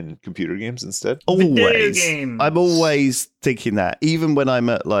undies playing computer games instead? Always. games. I'm always thinking that, even when I'm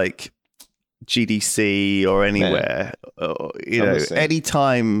at like GDC or anywhere,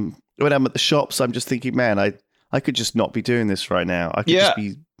 anytime when I'm at the shops, I'm just thinking, man, I could just not be doing this right now. I could just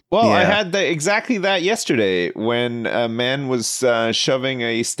be. Well, I had exactly that yesterday when a man was shoving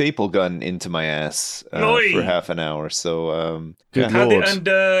a staple gun into my ass for half an hour. So, Good Lord. And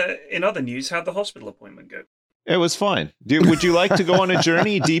in other news, how'd the hospital appointment go? It was fine. Would you like to go on a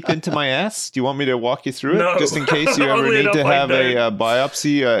journey deep into my ass? Do you want me to walk you through it? No. Just in case you ever need to have a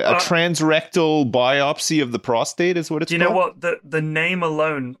biopsy, a transrectal biopsy of the prostate is what it's called. Do you know what? The name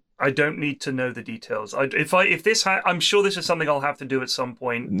alone, I don't need to know the details. I'm sure this is something I'll have to do at some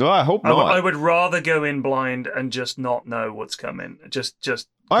point. No, I hope not. I would rather go in blind and just not know what's coming. Just.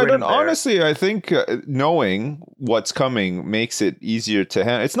 I don't honestly. I think knowing what's coming makes it easier to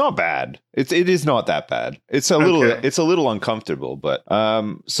handle. It's not bad. It is not that bad. It's a little. It's a little uncomfortable, but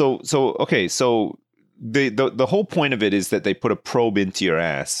So the whole point of it is that they put a probe into your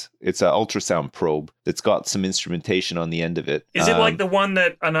ass. It's an ultrasound probe that's got some instrumentation on the end of it. Is it like the one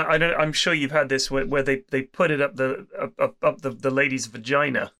that? And I'm sure you've had this where they put it up the lady's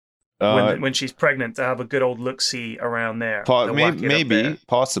vagina. When she's pregnant, to have a good old look-see around there. Maybe,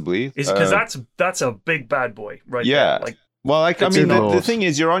 possibly. Because that's a big bad boy, right? Yeah, there. Like Well, like, I mean, the thing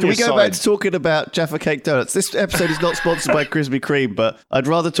is, you're on your side. Can we go back to talking about Jaffa Cake Donuts? This episode is not sponsored by Krispy Kreme, but I'd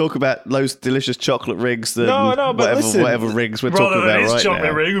rather talk about those delicious chocolate rings than whatever rings we're talking about right chocolate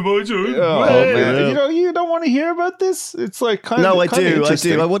now. Ring, man. You don't want to hear about this? It's like kind of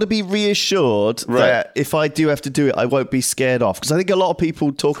I want to be reassured that if I do have to do it, I won't be scared off. Because I think a lot of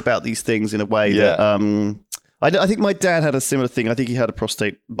people talk about these things in a way that... I think my dad had a similar thing. I think he had a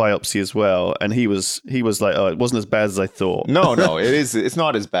prostate biopsy as well, and he was like, "Oh, it wasn't as bad as I thought." No, it is. It's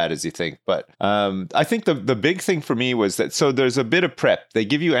not as bad as you think. But I think the big thing for me was that there's a bit of prep. They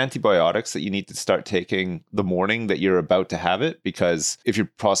give you antibiotics that you need to start taking the morning that you're about to have it, because if your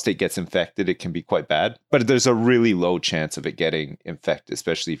prostate gets infected, it can be quite bad. But there's a really low chance of it getting infected,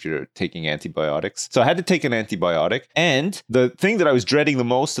 especially if you're taking antibiotics. So I had to take an antibiotic, and the thing that I was dreading the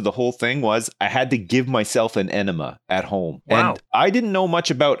most of the whole thing was I had to give myself an enema at home. Wow. And I didn't know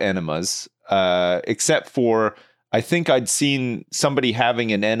much about enemas, except for I think I'd seen somebody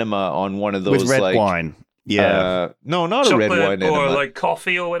having an enema on one of those with red wine. Yeah. No, not chocolate a red wine or enema. like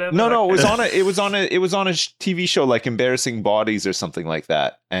coffee or whatever. No, it was on a TV show like Embarrassing Bodies or something like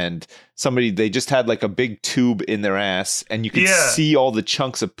that. And they just had like a big tube in their ass, and you could see all the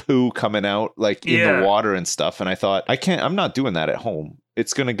chunks of poo coming out like in the water and stuff. And I thought, I'm not doing that at home.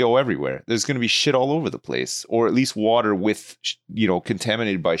 It's going to go everywhere. There's going to be shit all over the place, or at least water with,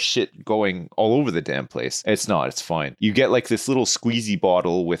 contaminated by shit going all over the damn place. It's not. It's fine. You get like this little squeezy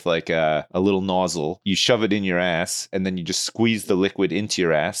bottle with like a little nozzle. You shove it in your ass, and then you just squeeze the liquid into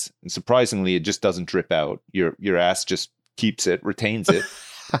your ass. And surprisingly, it just doesn't drip out. Your ass just keeps it, retains it.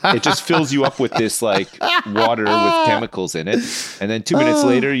 It just fills you up with this like water with chemicals in it, and then 2 minutes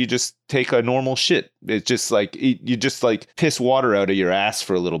later you just take a normal shit. It's just like you just like piss water out of your ass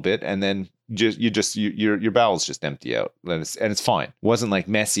for a little bit, and then your bowels just empty out, and it's fine. It wasn't like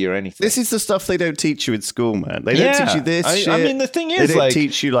messy or anything. This is the stuff they don't teach you in school, man. They don't teach you this shit. I mean, the thing is, they don't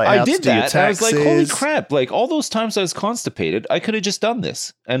teach you like how to do your taxes. I was like, holy crap! Like all those times I was constipated, I could have just done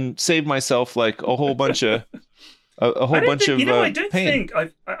this and saved myself like a whole bunch of. A whole bunch of pain. I don't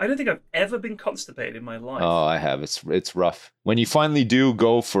think I've ever been constipated in my life. Oh, I have. It's rough. When you finally do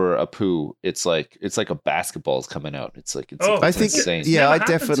go for a poo, it's like a basketball's coming out. It's insane. I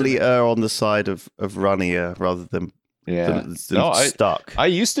definitely err on the side of runnier rather than stuck. I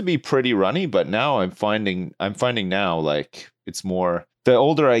used to be pretty runny, but now I'm finding now like it's more. The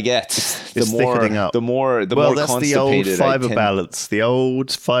older I get, the more that's constipated the old fiber I balance, the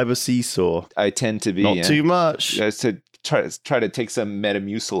old fiber season. I tend to be not too much. Just to try to take some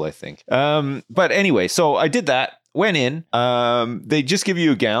Metamucil, I think. But anyway, so I did that. Went in. They just give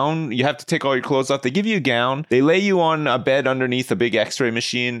you a gown. You have to take all your clothes off. They give you a gown. They lay you on a bed underneath a big X-ray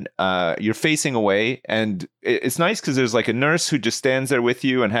machine. You're facing away, and it's nice because there's like a nurse who just stands there with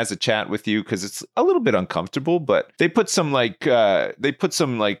you and has a chat with you because it's a little bit uncomfortable. But they put some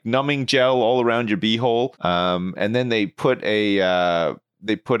numbing gel all around your beehole, and then they put an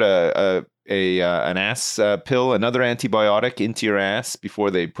ass pill, another antibiotic into your ass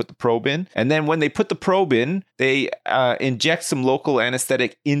before they put the probe in. And then when they put the probe in, they inject some local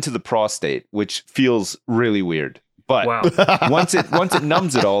anesthetic into the prostate, which feels really weird. But once it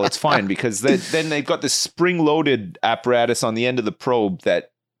numbs it all, it's fine, because then they've got this spring-loaded apparatus on the end of the probe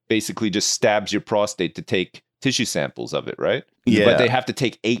that basically just stabs your prostate to take tissue samples of it, right? Yeah. But they have to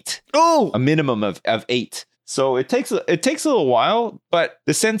take 8. Oh! A minimum of 8. So it takes a little while, but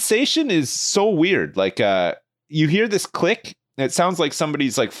the sensation is so weird. Like you hear this click, and it sounds like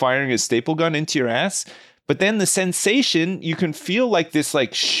somebody's like firing a staple gun into your ass. But then the sensation, you can feel like this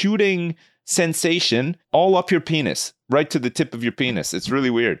like shooting sensation all up your penis, right to the tip of your penis. It's really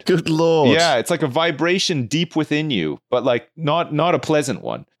weird. Good Lord. Yeah, it's like a vibration deep within you, but like not a pleasant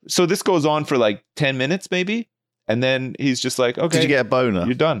one. So this goes on for like 10 minutes maybe. And then he's just like, okay. Did you get a boner?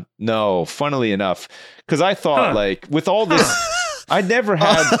 You're done. No, funnily enough. Because I thought, like, with all this, I've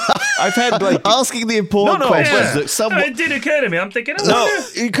had, like... Asking the important questions that someone... It did occur to me. I'm thinking,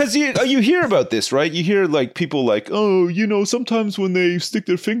 because you hear about this, right? You hear, like, people like, sometimes when they stick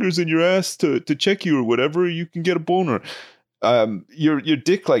their fingers in your ass to check you or whatever, you can get a boner. Your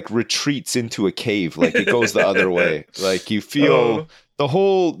dick, like, retreats into a cave. Like, it goes the other way. Like, you feel... The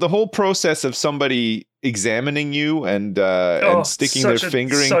whole process of somebody examining you and sticking their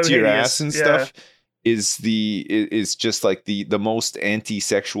finger into your ass and stuff is just like the most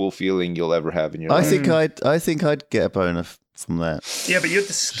anti-sexual feeling you'll ever have in your life. I think I'd get a boner from that. Yeah, but you're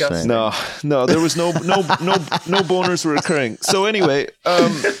disgusting. No, there was no boners were occurring. So anyway,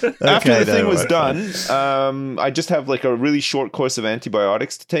 after the thing was done, I just have like a really short course of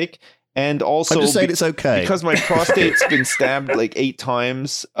antibiotics to take. And also, I'm just saying it's okay. Because my prostate's been stabbed like 8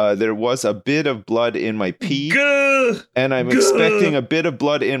 times, there was a bit of blood in my pee. And I'm expecting a bit of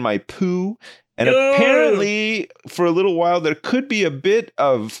blood in my poo. And apparently, for a little while, there could be a bit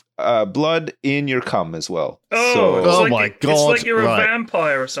of blood in your cum as well. My God. It's like you're a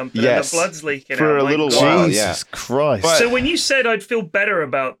vampire or something. Yes. And the blood's leaking for out. a little while, Jesus Christ. But, so when you said I'd feel better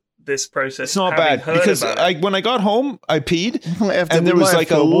about this process, it's not bad because when I got home, I peed and there was like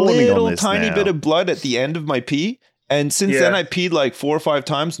a little tiny bit of blood at the end of my pee. And since then, I peed like 4 or 5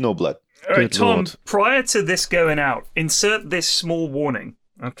 times, no blood. All right, Tom, prior to this going out, insert this small warning,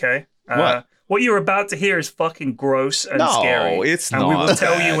 okay? What you're about to hear is fucking gross and scary. No, it's not. And we will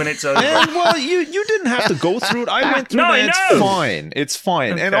tell you when it's over. And, well, you didn't have to go through it. I went through it. It's fine. It's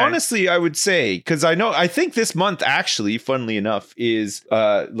fine. Okay. And honestly, I would say, because I think this month actually, funnily enough, is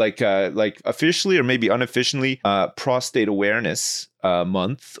like officially or maybe unofficially prostate awareness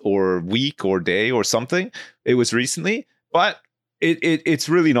month or week or day or something. It was recently, but it's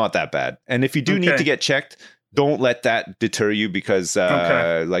really not that bad. And if you do need to get checked, don't let that deter you because,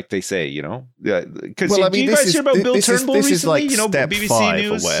 like they say, you know, because you guys hear about Bill Turnbull recently? Is like BBC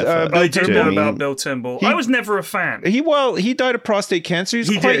News. I did know about Bill Turnbull. I was never a fan. He died of prostate cancer. He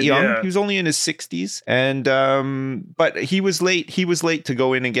was quite young. Yeah. He was only in his 60s, and but he was late. He was late to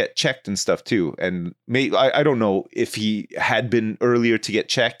go in and get checked and stuff too. And I don't know if he had been earlier to get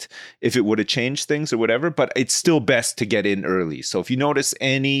checked, if it would have changed things or whatever. But it's still best to get in early. So if you notice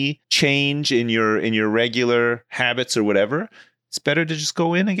any change in your regular habits or whatever, it's better to just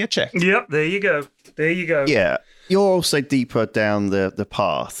go in and get checked. Yep, there you go. Yeah, you're also deeper down the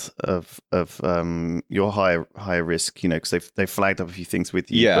path of your higher risk, you know, because they flagged up a few things with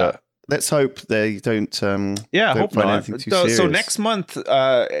you. Yeah. But let's hope they don't. Hope not. Anything too serious. So next month,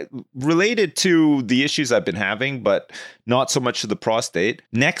 related to the issues I've been having, but not so much to the prostate.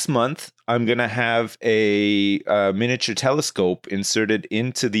 Next month, I'm gonna have a miniature telescope inserted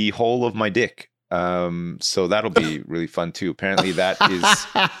into the hole of my dick. So that'll be really fun too. Apparently that is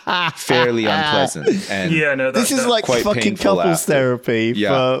fairly unpleasant. And this is like fucking couples therapy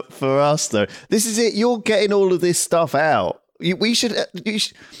for us though. This is it. You're getting all of this stuff out. We should. Do you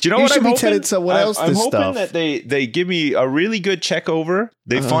know what I'm hoping? Telling someone else I'm this hoping stuff. that they give me a really good check over.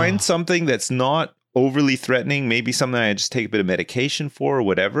 They find something that's not overly threatening. Maybe something I just take a bit of medication for or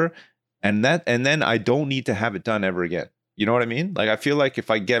whatever. And then I don't need to have it done ever again. You know what I mean? Like, I feel like if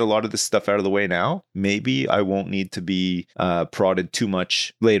I get a lot of this stuff out of the way now, maybe I won't need to be prodded too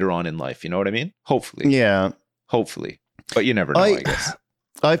much later on in life. You know what I mean? Hopefully. Yeah. Hopefully. But you never know, I guess.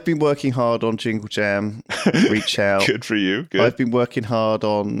 I've been working hard on Jingle Jam. Reach out. Good for you. Good. I've been working hard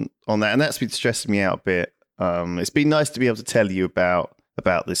on that, and that's been stressing me out a bit. It's been nice to be able to tell you about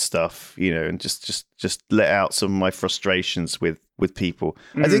this stuff, you know, and just let out some of my frustrations with people.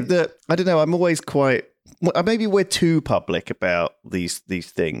 I think that, I don't know, I'm always quite, maybe we're too public about these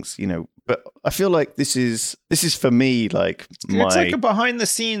things, you know, but I feel like this is for me, like it's like a behind the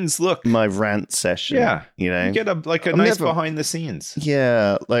scenes look, my rant session. Yeah, you know, you get a nice behind the scenes.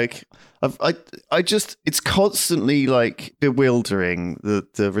 Yeah, like I just, it's constantly like bewildering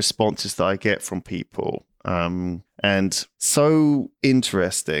the responses that I get from people, and so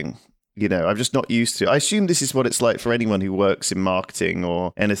interesting. You know, I'm just not used to. I assume this is what it's like for anyone who works in marketing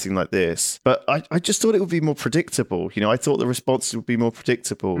or anything like this. But I just thought it would be more predictable. You know, I thought the responses would be more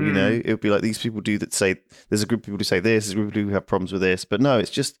predictable. You know, it would be like these people do that say, there's a group of people who say this, there's a group of people who have problems with this. But no,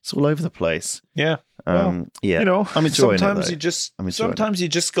 it's all over the place. Yeah. Yeah. You know, I'm enjoying sometimes it. you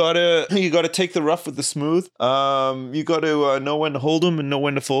just gotta take the rough with the smooth. You gotta know when to hold them and know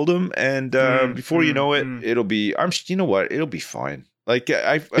when to fold them. And before you know it, it'll be, you know what? It'll be fine. Like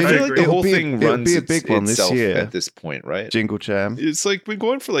I feel like the whole thing runs a big one itself this year. At this point, right? Jingle Jam. It's like been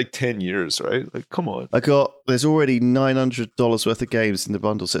going for like 10 years, right? Like, come on. There's already $900 worth of games in the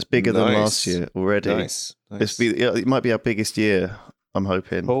bundle, so it's bigger than last year already. Nice. It might be our biggest year, I'm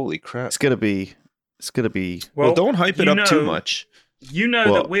hoping. Holy crap. It's gonna be well, don't hype it up too much. You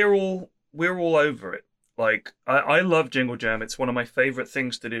know that we're all over it. Like I love Jingle Jam. It's one of my favorite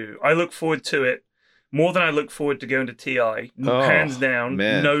things to do. I look forward to it more than I look forward to going to TI. Hands down,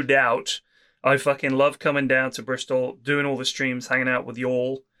 no doubt. I fucking love coming down to Bristol, doing all the streams, hanging out with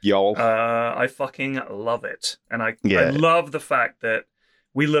y'all. I fucking love it. And I love the fact that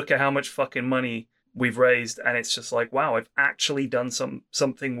we look at how much fucking money we've raised, and it's just like, wow, I've actually done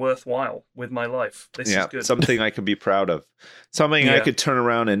something worthwhile with my life. This is good. Something I could be proud of. Something I could turn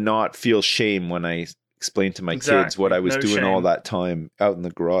around and not feel shame when I explain to my kids what I was doing all that time out in the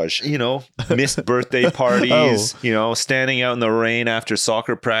garage. You know, missed birthday parties, you know, standing out in the rain after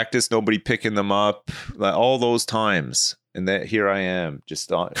soccer practice, nobody picking them up, all those times. And that here I am, just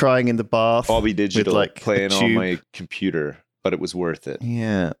crying in the bath, Bobby Digital, with, playing on my computer, but it was worth it.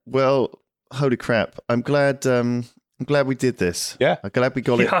 Yeah. Well, holy crap! I'm glad we did this. Yeah, I'm glad we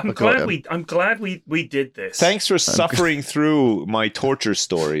got it. I'm glad we did this. Thanks for suffering through my torture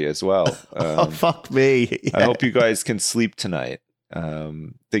story as well. Oh, fuck me! Yeah. I hope you guys can sleep tonight.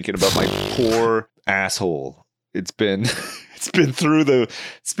 Thinking about my poor asshole. It's been through the ringer.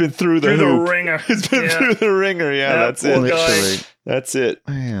 It's been through the ringer. Yeah, that's it. Literally. That's it.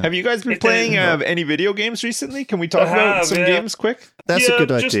 Yeah. Have you guys been playing any video games recently? Can we talk about some games quick? That's a good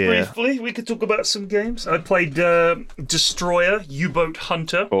idea. Just briefly, we could talk about some games. I played Destroyer U-Boat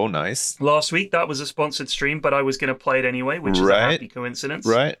Hunter. Oh, nice. Last week. That was a sponsored stream, but I was going to play it anyway, which is a happy coincidence.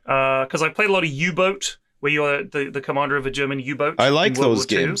 Right. Because I played a lot of U-Boat, where you're the commander of a German U-boat. I like those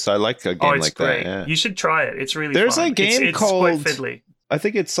games. I like a game like great. that. Yeah. You should try it. It's really There's fun. a game it's called... quite fiddly. I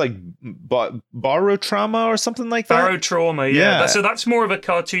think it's like Barotrauma or something like that. Barotrauma, yeah. So that's more of a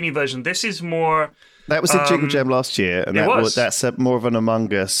cartoony version. This is more... That was a Jingle Jam last year, and that's more of an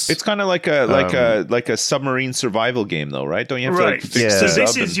Among Us. It's kind of like a submarine survival game, though, right? Don't you have to like fix So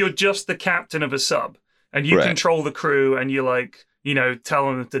this is you're just the captain of a sub, and you control the crew, and you like tell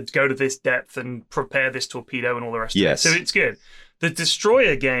them to go to this depth and prepare this torpedo and all the rest of it. So it's good. The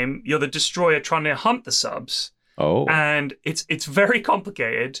Destroyer game, you're the destroyer trying to hunt the subs. Oh, and it's very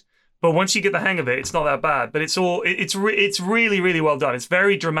complicated. But once you get the hang of it, it's not that bad. But it's really, really well done. It's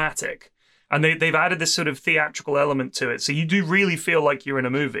very dramatic. And they've added this sort of theatrical element to it. So you do really feel like you're in a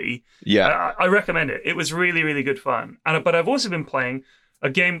movie. Yeah. I recommend it. It was really, really good fun. But I've also been playing a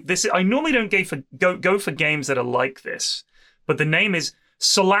game. I normally don't go for games that are like this. But the name is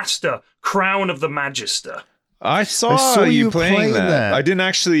Solasta, Crown of the Magister. I saw you playing that. I didn't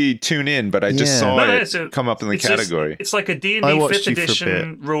actually tune in, but I just saw it come up in the category. It's like a D&D 5th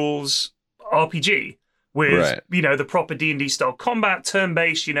edition rules RPG with, the proper D&D style combat,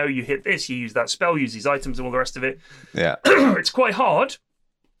 turn-based, you hit this, you use that spell, use these items and all the rest of it. Yeah. It's quite hard,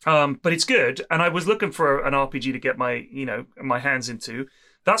 but it's good. And I was looking for an RPG to get my hands into.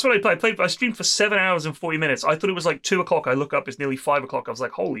 That's what I played. I streamed for 7 hours and 40 minutes. I thought it was like 2 o'clock. I look up, it's nearly 5 o'clock. I was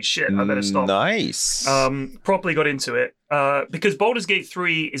like, holy shit, I better stop. Nice. Properly got into it. Because Baldur's Gate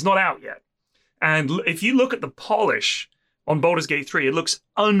 3 is not out yet. And if you look at the polish on Baldur's Gate 3, it looks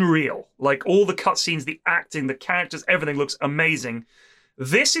unreal. Like all the cutscenes, the acting, the characters, everything looks amazing.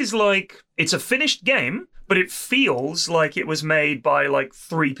 This is like, it's a finished game, but it feels like it was made by like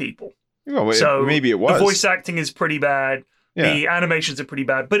 3 people. Oh, so maybe it was. The voice acting is pretty bad. Yeah. The animations are pretty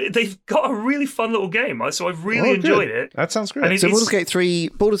bad, but they've got a really fun little game, so I've really enjoyed it. That sounds great. So Baldur's Gate 3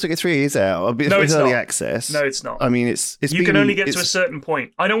 is out. It's early access. No, it's not. I mean, it's you can only get to a certain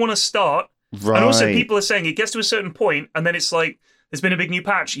point. I don't want to start. Right. And also, people are saying it gets to a certain point, and then it's like there's been a big new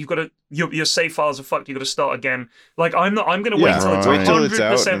patch. You've got to your save files are fucked. You've got to start again. Like I'm going to wait till it's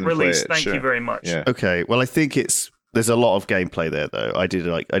 100% released. Thank you very much. Yeah. Okay. Well, I think there's a lot of gameplay there though. I did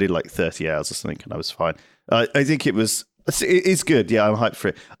like 30 hours or something, and I was fine. I think it's good. Yeah, I'm hyped for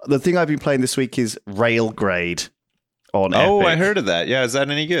it. The thing I've been playing this week is Railgrade on Epic. Oh, I heard of that. Yeah, is that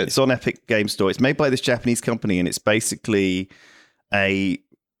any good? It's on Epic Game Store. It's made by this Japanese company, and it's basically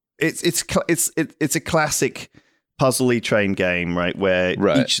it's a classic puzzle-y train game, right? Where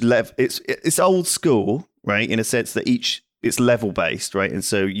each level it's old school, right? In a sense that it's level based, right? And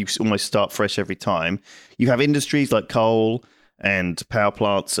so you almost start fresh every time. You have industries like coal and power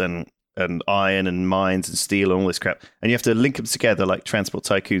plants and iron and mines and steel and all this crap, and you have to link them together like Transport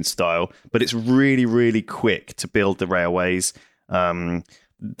Tycoon style, but it's really, really quick to build the railways.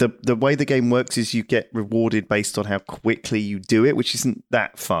 The way the game works is you get rewarded based on how quickly you do it, which isn't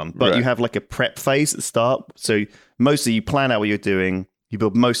that fun, but you have like a prep phase at the start, so mostly you plan out what you're doing, you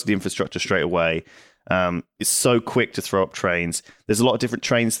build most of the infrastructure straight away. It's so quick to throw up trains. There's a lot of different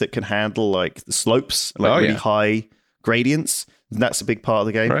trains that can handle like the slopes, like really high gradients. That's a big part of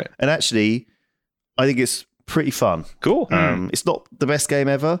the game. Right. And actually, I think it's pretty fun. Cool. It's not the best game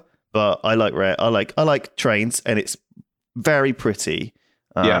ever, but I like trains, and it's very pretty.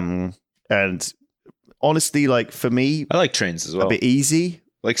 And honestly, like for me, I like trains as well. A bit easy.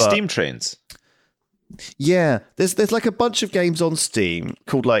 Like Steam trains. Yeah. There's like a bunch of games on Steam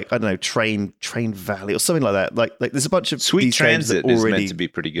called like, I don't know, Train Valley or something like that. Like there's a bunch of Sweet these Transit games that already is meant to be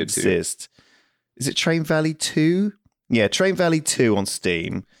pretty good exist. Too. Is it Train Valley 2? Yeah, Train Valley 2 on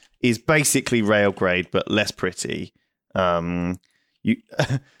Steam is basically Railgrade, but less pretty. I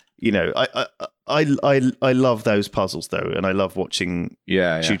love those puzzles though, and I love watching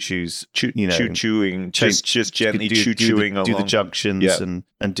choo-choos, choo-chooing, just gently choo-chooing along. Do the junctions and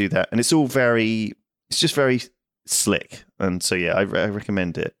do that, and it's just very slick, and so yeah, I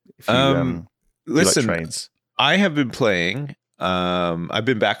recommend it if you listen, like trains. I have been playing. I've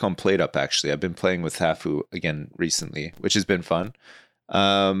been back on PlateUp, actually. I've been playing with Hafu again recently, which has been fun.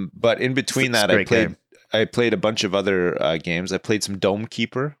 But in between that, I played a bunch of other games. I played some Dome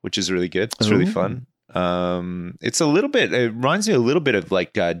Keeper, which is really good. It's really fun. It reminds me a little bit of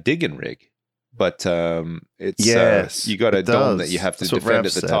like Dig and Rig. But it's you got a dome that you have to defend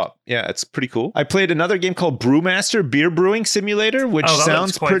at the top. Yeah, it's pretty cool. I played another game called Brewmaster Beer Brewing Simulator, which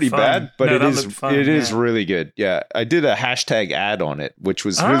sounds pretty bad, but it is really good. Yeah, I did a hashtag ad on it, which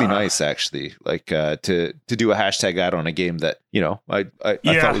was really nice actually. Like to do a hashtag ad on a game that I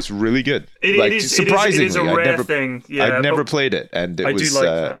thought was really good. Surprisingly, it is a rare thing. Yeah, I've never played it, and it was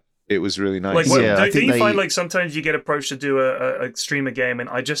it was really nice. Like, do you find like sometimes you get approached to do a streamer game, and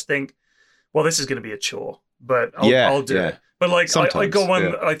I just think, well, this is going to be a chore, but I'll do it. But like, I got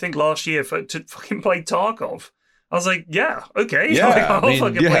one, I think last year to fucking play Tarkov. I was like, yeah, okay, I'll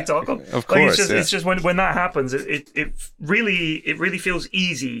fucking play Tarkov. Of course, it's just when that happens, it really feels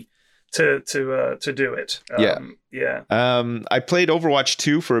easy to do it. I played Overwatch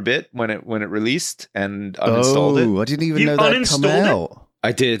 2 for a bit when it released and uninstalled it. Oh, I didn't even know that had come out.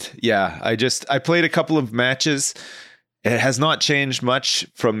 I did, yeah. I played a couple of matches. It has not changed much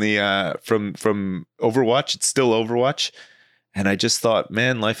from the from Overwatch. It's still Overwatch, and I just thought,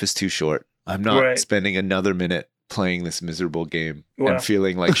 man, life is too short. I'm not spending another minute playing this miserable game and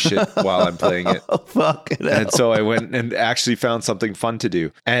feeling like shit while I'm playing it. And so I went and actually found something fun to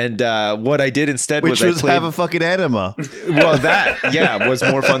do. And what I did instead was have a fucking enema. Well, that was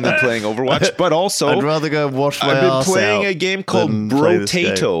more fun than playing Overwatch. But also, I'd rather go wash my ass out. I've been playing a game called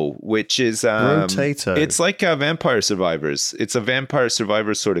Brotato, which is Brotato. It's like Vampire Survivors. It's a Vampire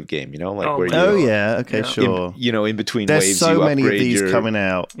Survivors sort of game, sure. In between There's waves, so many of these coming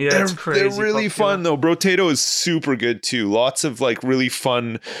out. Yeah, they're really fun though. Brotato is super good too. Lots of like really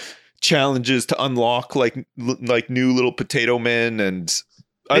fun challenges to unlock, like new little potato men, and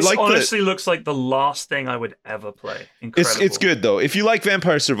this honestly looks like the last thing I would ever play. Incredible. It's good though. If you like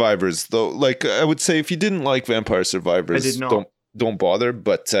Vampire Survivors, though, like I would say, if you didn't like Vampire Survivors, don't bother.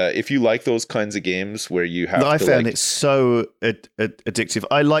 But if you like those kinds of games where you have, I found it so addictive.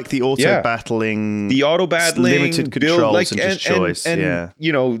 I like the auto battling, limited controls and just choice,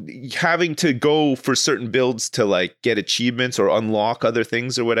 and having to go for certain builds to like get achievements or unlock other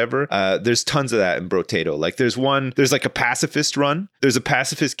things or whatever. There's tons of that in Brotato. Like there's like a pacifist run. There's a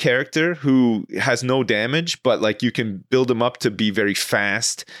pacifist character who has no damage, but like you can build him up to be very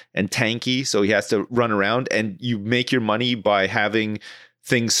fast and tanky, so he has to run around, and you make your money by having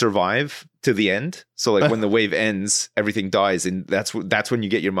things survive to the end. So like when the wave ends, everything dies, and that's when you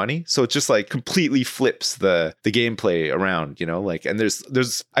get your money. So it just like completely flips the gameplay around, like, and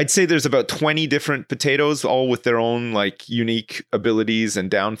there's I'd say there's about 20 different potatoes, all with their own like unique abilities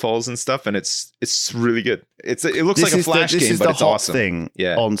and downfalls and stuff, and it's really good. It looks like a Flash game, but it's awesome. Thing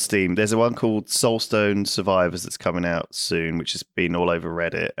on Steam. There's a one called Soulstone Survivors that's coming out soon, which has been all over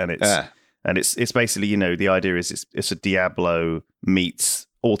Reddit, and it's basically, the idea is it's a Diablo meets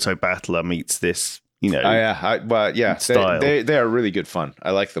Auto Battler meets this, style. They are really good fun. I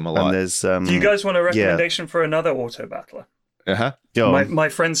like them a lot. And there's, do you guys want a recommendation for another Auto Battler? My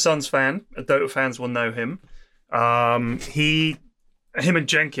friend's son's fan, Dota fans will know him. Him and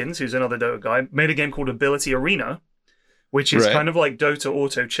Jenkins, who's another Dota guy, made a game called Ability Arena, which is kind of like Dota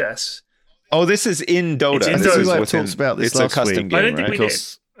Auto Chess. Oh, this is in Dota. We talked about this last custom week. game, I don't think right? we did.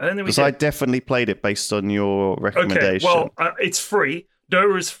 Because I definitely played it based on your recommendation. Okay, well, it's free.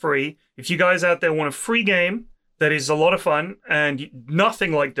 Dota is free. If you guys out there want a free game that is a lot of fun and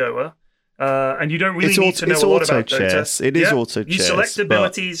nothing like Dota, and you don't really need to know a lot about chess. Dota. It is auto chess. You select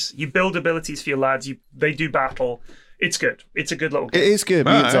abilities, you build abilities for your lads, they do battle. It's good. It's a good little game. It is good.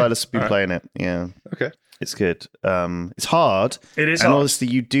 Me and Xylus have been playing it. Yeah. Okay. It's good. It's hard. It is and hard. honestly,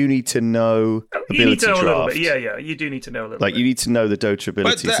 you do need to know ability You need to know draft. a little bit. Yeah. You do need to know a little bit. Like, you need to know the Dota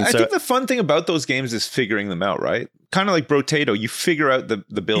abilities. But I think the fun thing about those games is figuring them out, right? Kind of like Brotato, you figure out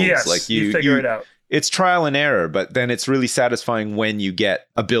the builds. Yes, like you figure it out. It's trial and error, but then it's really satisfying when you get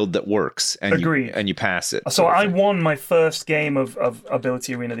a build that works and you pass it. So I won my first game of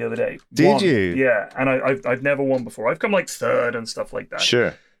Ability Arena the other day. Did you? Yeah, and I've never won before. I've come like third and stuff like that.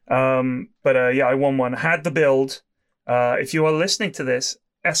 Sure. But I won one. Had the build. If you are listening to this,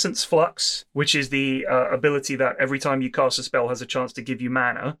 Essence Flux, which is the ability that every time you cast a spell has a chance to give you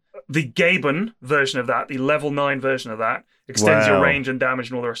mana. The Gaben version of that, the level 9 version of that, extends your range and damage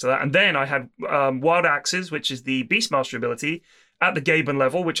and all the rest of that. And then I had Wild Axes, which is the Beastmaster ability, at the Gaben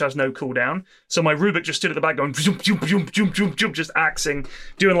level, which has no cooldown. So my Rubik just stood at the back going, just axing,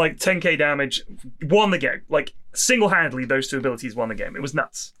 doing like 10k damage, won the game. Like, single-handedly, those two abilities won the game. It was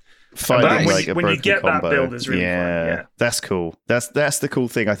nuts. finding when, like a when broken you get combo. that build is really fun. Yeah, that's cool. That's the cool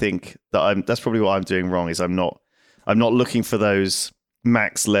thing. I think that's probably what I'm doing wrong. Is I'm not looking for those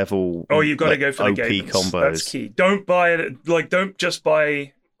max level. Oh, you've got to go for OP the games. combos. That's key. Don't buy it. Like, don't just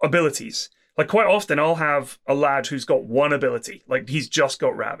buy abilities. Like, quite often I'll have a lad who's got one ability. Like, he's just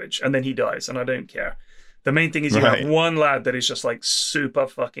got Ravage, and then he dies, and I don't care. The main thing is you have one lad that is just like super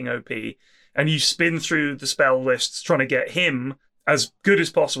fucking OP, and you spin through the spell lists trying to get him as good as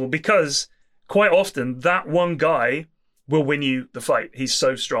possible, because quite often that one guy will win you the fight. He's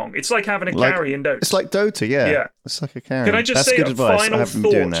so strong. It's like having a carry in Dota. It's like Dota, yeah. It's like a carry. Can I just say a final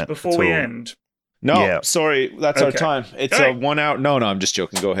thought before we end? No, sorry, that's our time. It's a 1 hour. No, I'm just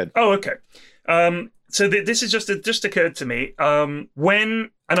joking. Go ahead. Oh, okay. So this is just occurred to me.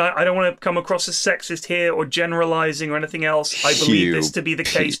 When, and I don't want to come across as sexist here or generalizing or anything else. I believe this to be the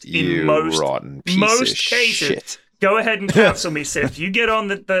case in most cases. Shit. Go ahead and cancel me, Sif. You get on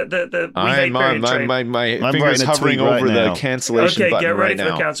the my fingers hovering over the cancellation button. Okay, get ready right for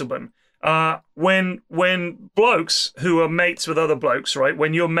now. the cancel button. When blokes who are mates with other blokes, right?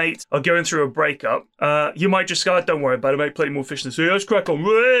 When your mates are going through a breakup, you might just go, "Don't worry about it, mate. Play more fish than sea. Let's crack on,"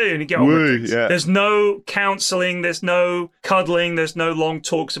 and you get on with it. Yeah. There's no counselling, there's no cuddling, there's no long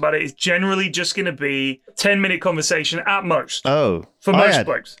talks about it. It's generally just going to be 10-minute conversation at most. Oh, for most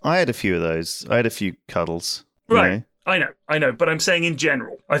blokes, I had a few of those. I had a few cuddles. Right. I know, but I'm saying in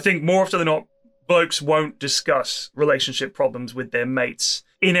general, I think more often than not, blokes won't discuss relationship problems with their mates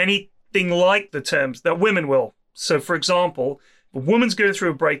in anything like the terms that women will. So, for example, if a woman's going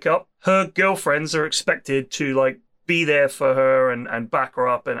through a breakup, her girlfriends are expected to like be there for her and back her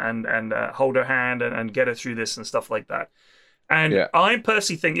up and hold her hand and get her through this and stuff like that. And I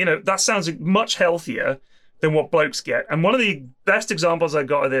personally think, that sounds much healthier than what blokes get. And one of the best examples I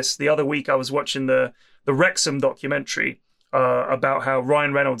got of this, the other week I was watching the Wrexham documentary about how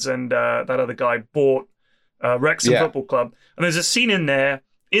Ryan Reynolds and that other guy bought Wrexham Football Club. And there's a scene in there,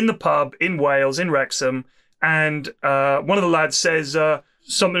 in the pub, in Wales, in Wrexham, and one of the lads says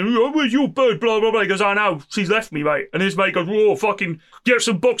something, "Oh, where's your bird?" Blah, blah, blah. He goes, "Oh, no, she's left me, mate." And his mate goes, "Oh, fucking get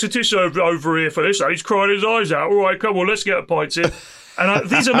some box of tissue over here for this. He's crying his eyes out. All right, come on, let's get a pint in." And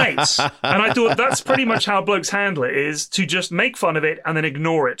these are mates. And I thought that's pretty much how blokes handle it, is to just make fun of it and then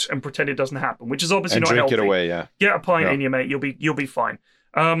ignore it and pretend it doesn't happen, which is obviously not healthy. And drink it away, yeah. Get a pint in you, mate. You'll be fine.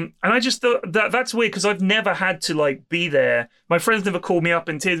 And I just thought that's weird, because I've never had to like be there. My friends never called me up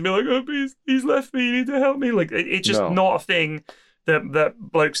in tears and be like, "Oh, please, he's left me. You need to help me." Like it's just not a thing that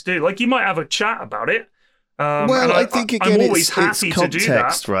blokes do. Like, you might have a chat about it. Well, I think again, I'm always it's happy context, to do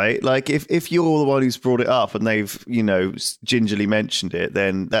that. right? Like if you're the one who's brought it up and they've gingerly mentioned it,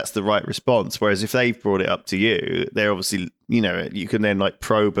 then that's the right response. Whereas if they've brought it up to you, they're obviously you can then like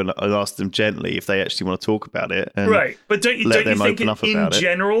probe and ask them gently if they actually want to talk about it. And right, but don't you think in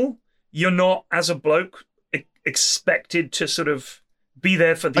general you're not, as a bloke, expected to sort of be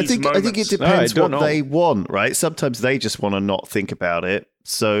there for these moments? I think it depends what they want, right? Sometimes they just want to not think about it,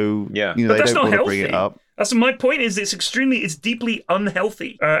 so but they that's don't not want to healthy. bring it up. That's my point. Is it's deeply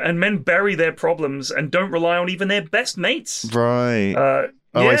unhealthy, and men bury their problems and don't rely on even their best mates. Right.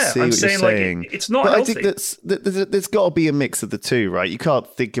 I see I'm what saying, you're saying. Like, it's not but healthy. I think there's got to be a mix of the two, right? You can't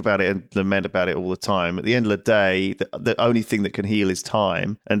think about it and lament about it all the time. At the end of the day, the only thing that can heal is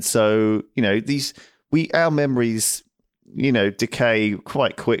time. And so, our memories, decay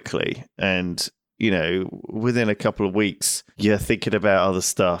quite quickly. And, within a couple of weeks, you're thinking about other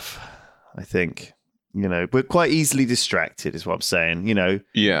stuff, I think. We're quite easily distracted, is what I'm saying.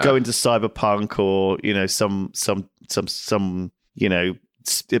 Go into cyberpunk or some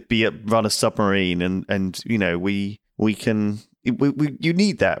run a submarine, and we can. You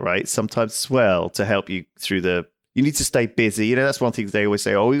need that, right? Sometimes as well, to help you through you need to stay busy. That's one thing they always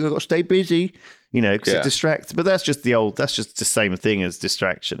say. Oh, you've got to stay busy. Because it distracts. But that's just the same thing as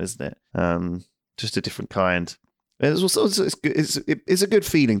distraction, isn't it? Just a different kind. It's a good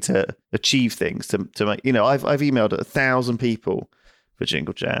feeling to achieve things, to make. I've emailed 1,000 people for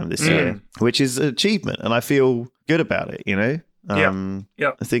Jingle Jam this year, which is an achievement, and I feel good about it. I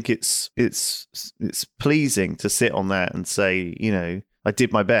think it's pleasing to sit on that and say, I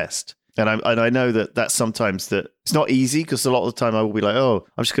did my best. And I know that's sometimes that it's not easy, because a lot of the time I will be like, oh,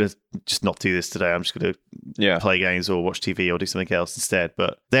 I'm just going to just not do this today. I'm just going to play games or watch TV or do something else instead.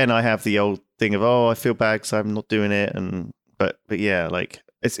 But then I have the old thing of, oh, I feel bad because I'm not doing it. But yeah, like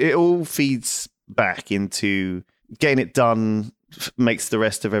it all feeds back into getting it done makes the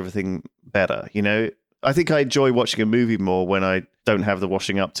rest of everything better. I think I enjoy watching a movie more when I don't have the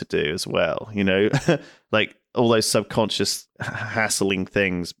washing up to do as well. Like all those subconscious hassling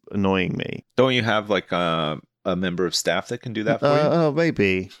things annoying me. Don't you have like a member of staff that can do that for you? Oh,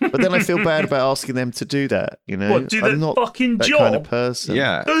 maybe. But then I feel bad about asking them to do that. You know, What, do I'm the not fucking that job? kind of person.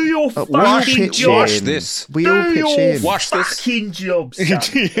 Yeah. Do your Wash fucking it, job. Wash this. We all Do pitch your in. Wash this. fucking job, son.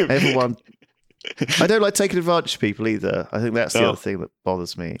 Everyone. I don't like taking advantage of people either. I think that's the other thing that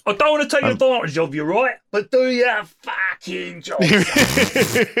bothers me. I don't want to take advantage of you, right? But do your fucking job.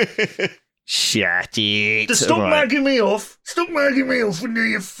 Shut it. Just stop mugging me off. Stop mugging me off and do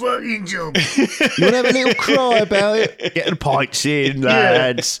your fucking job. You want to have a little cry about it? Get the pints in,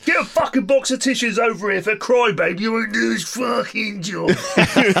 lads. Get a fucking box of tissues over here for Crybaby. You won't do his fucking job.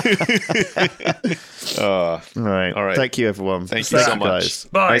 All right. Thank you, everyone. Thank you so much. Guys.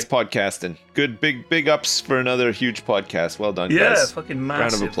 Bye. Nice podcasting. Good, big ups for another huge podcast. Well done, guys. Yeah, fucking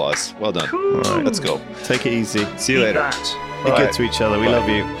massive. Round of applause. Well done. Cool. All right, let's go. Take it easy. See you later. That. Be good to each other. We love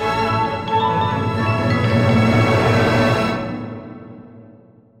you.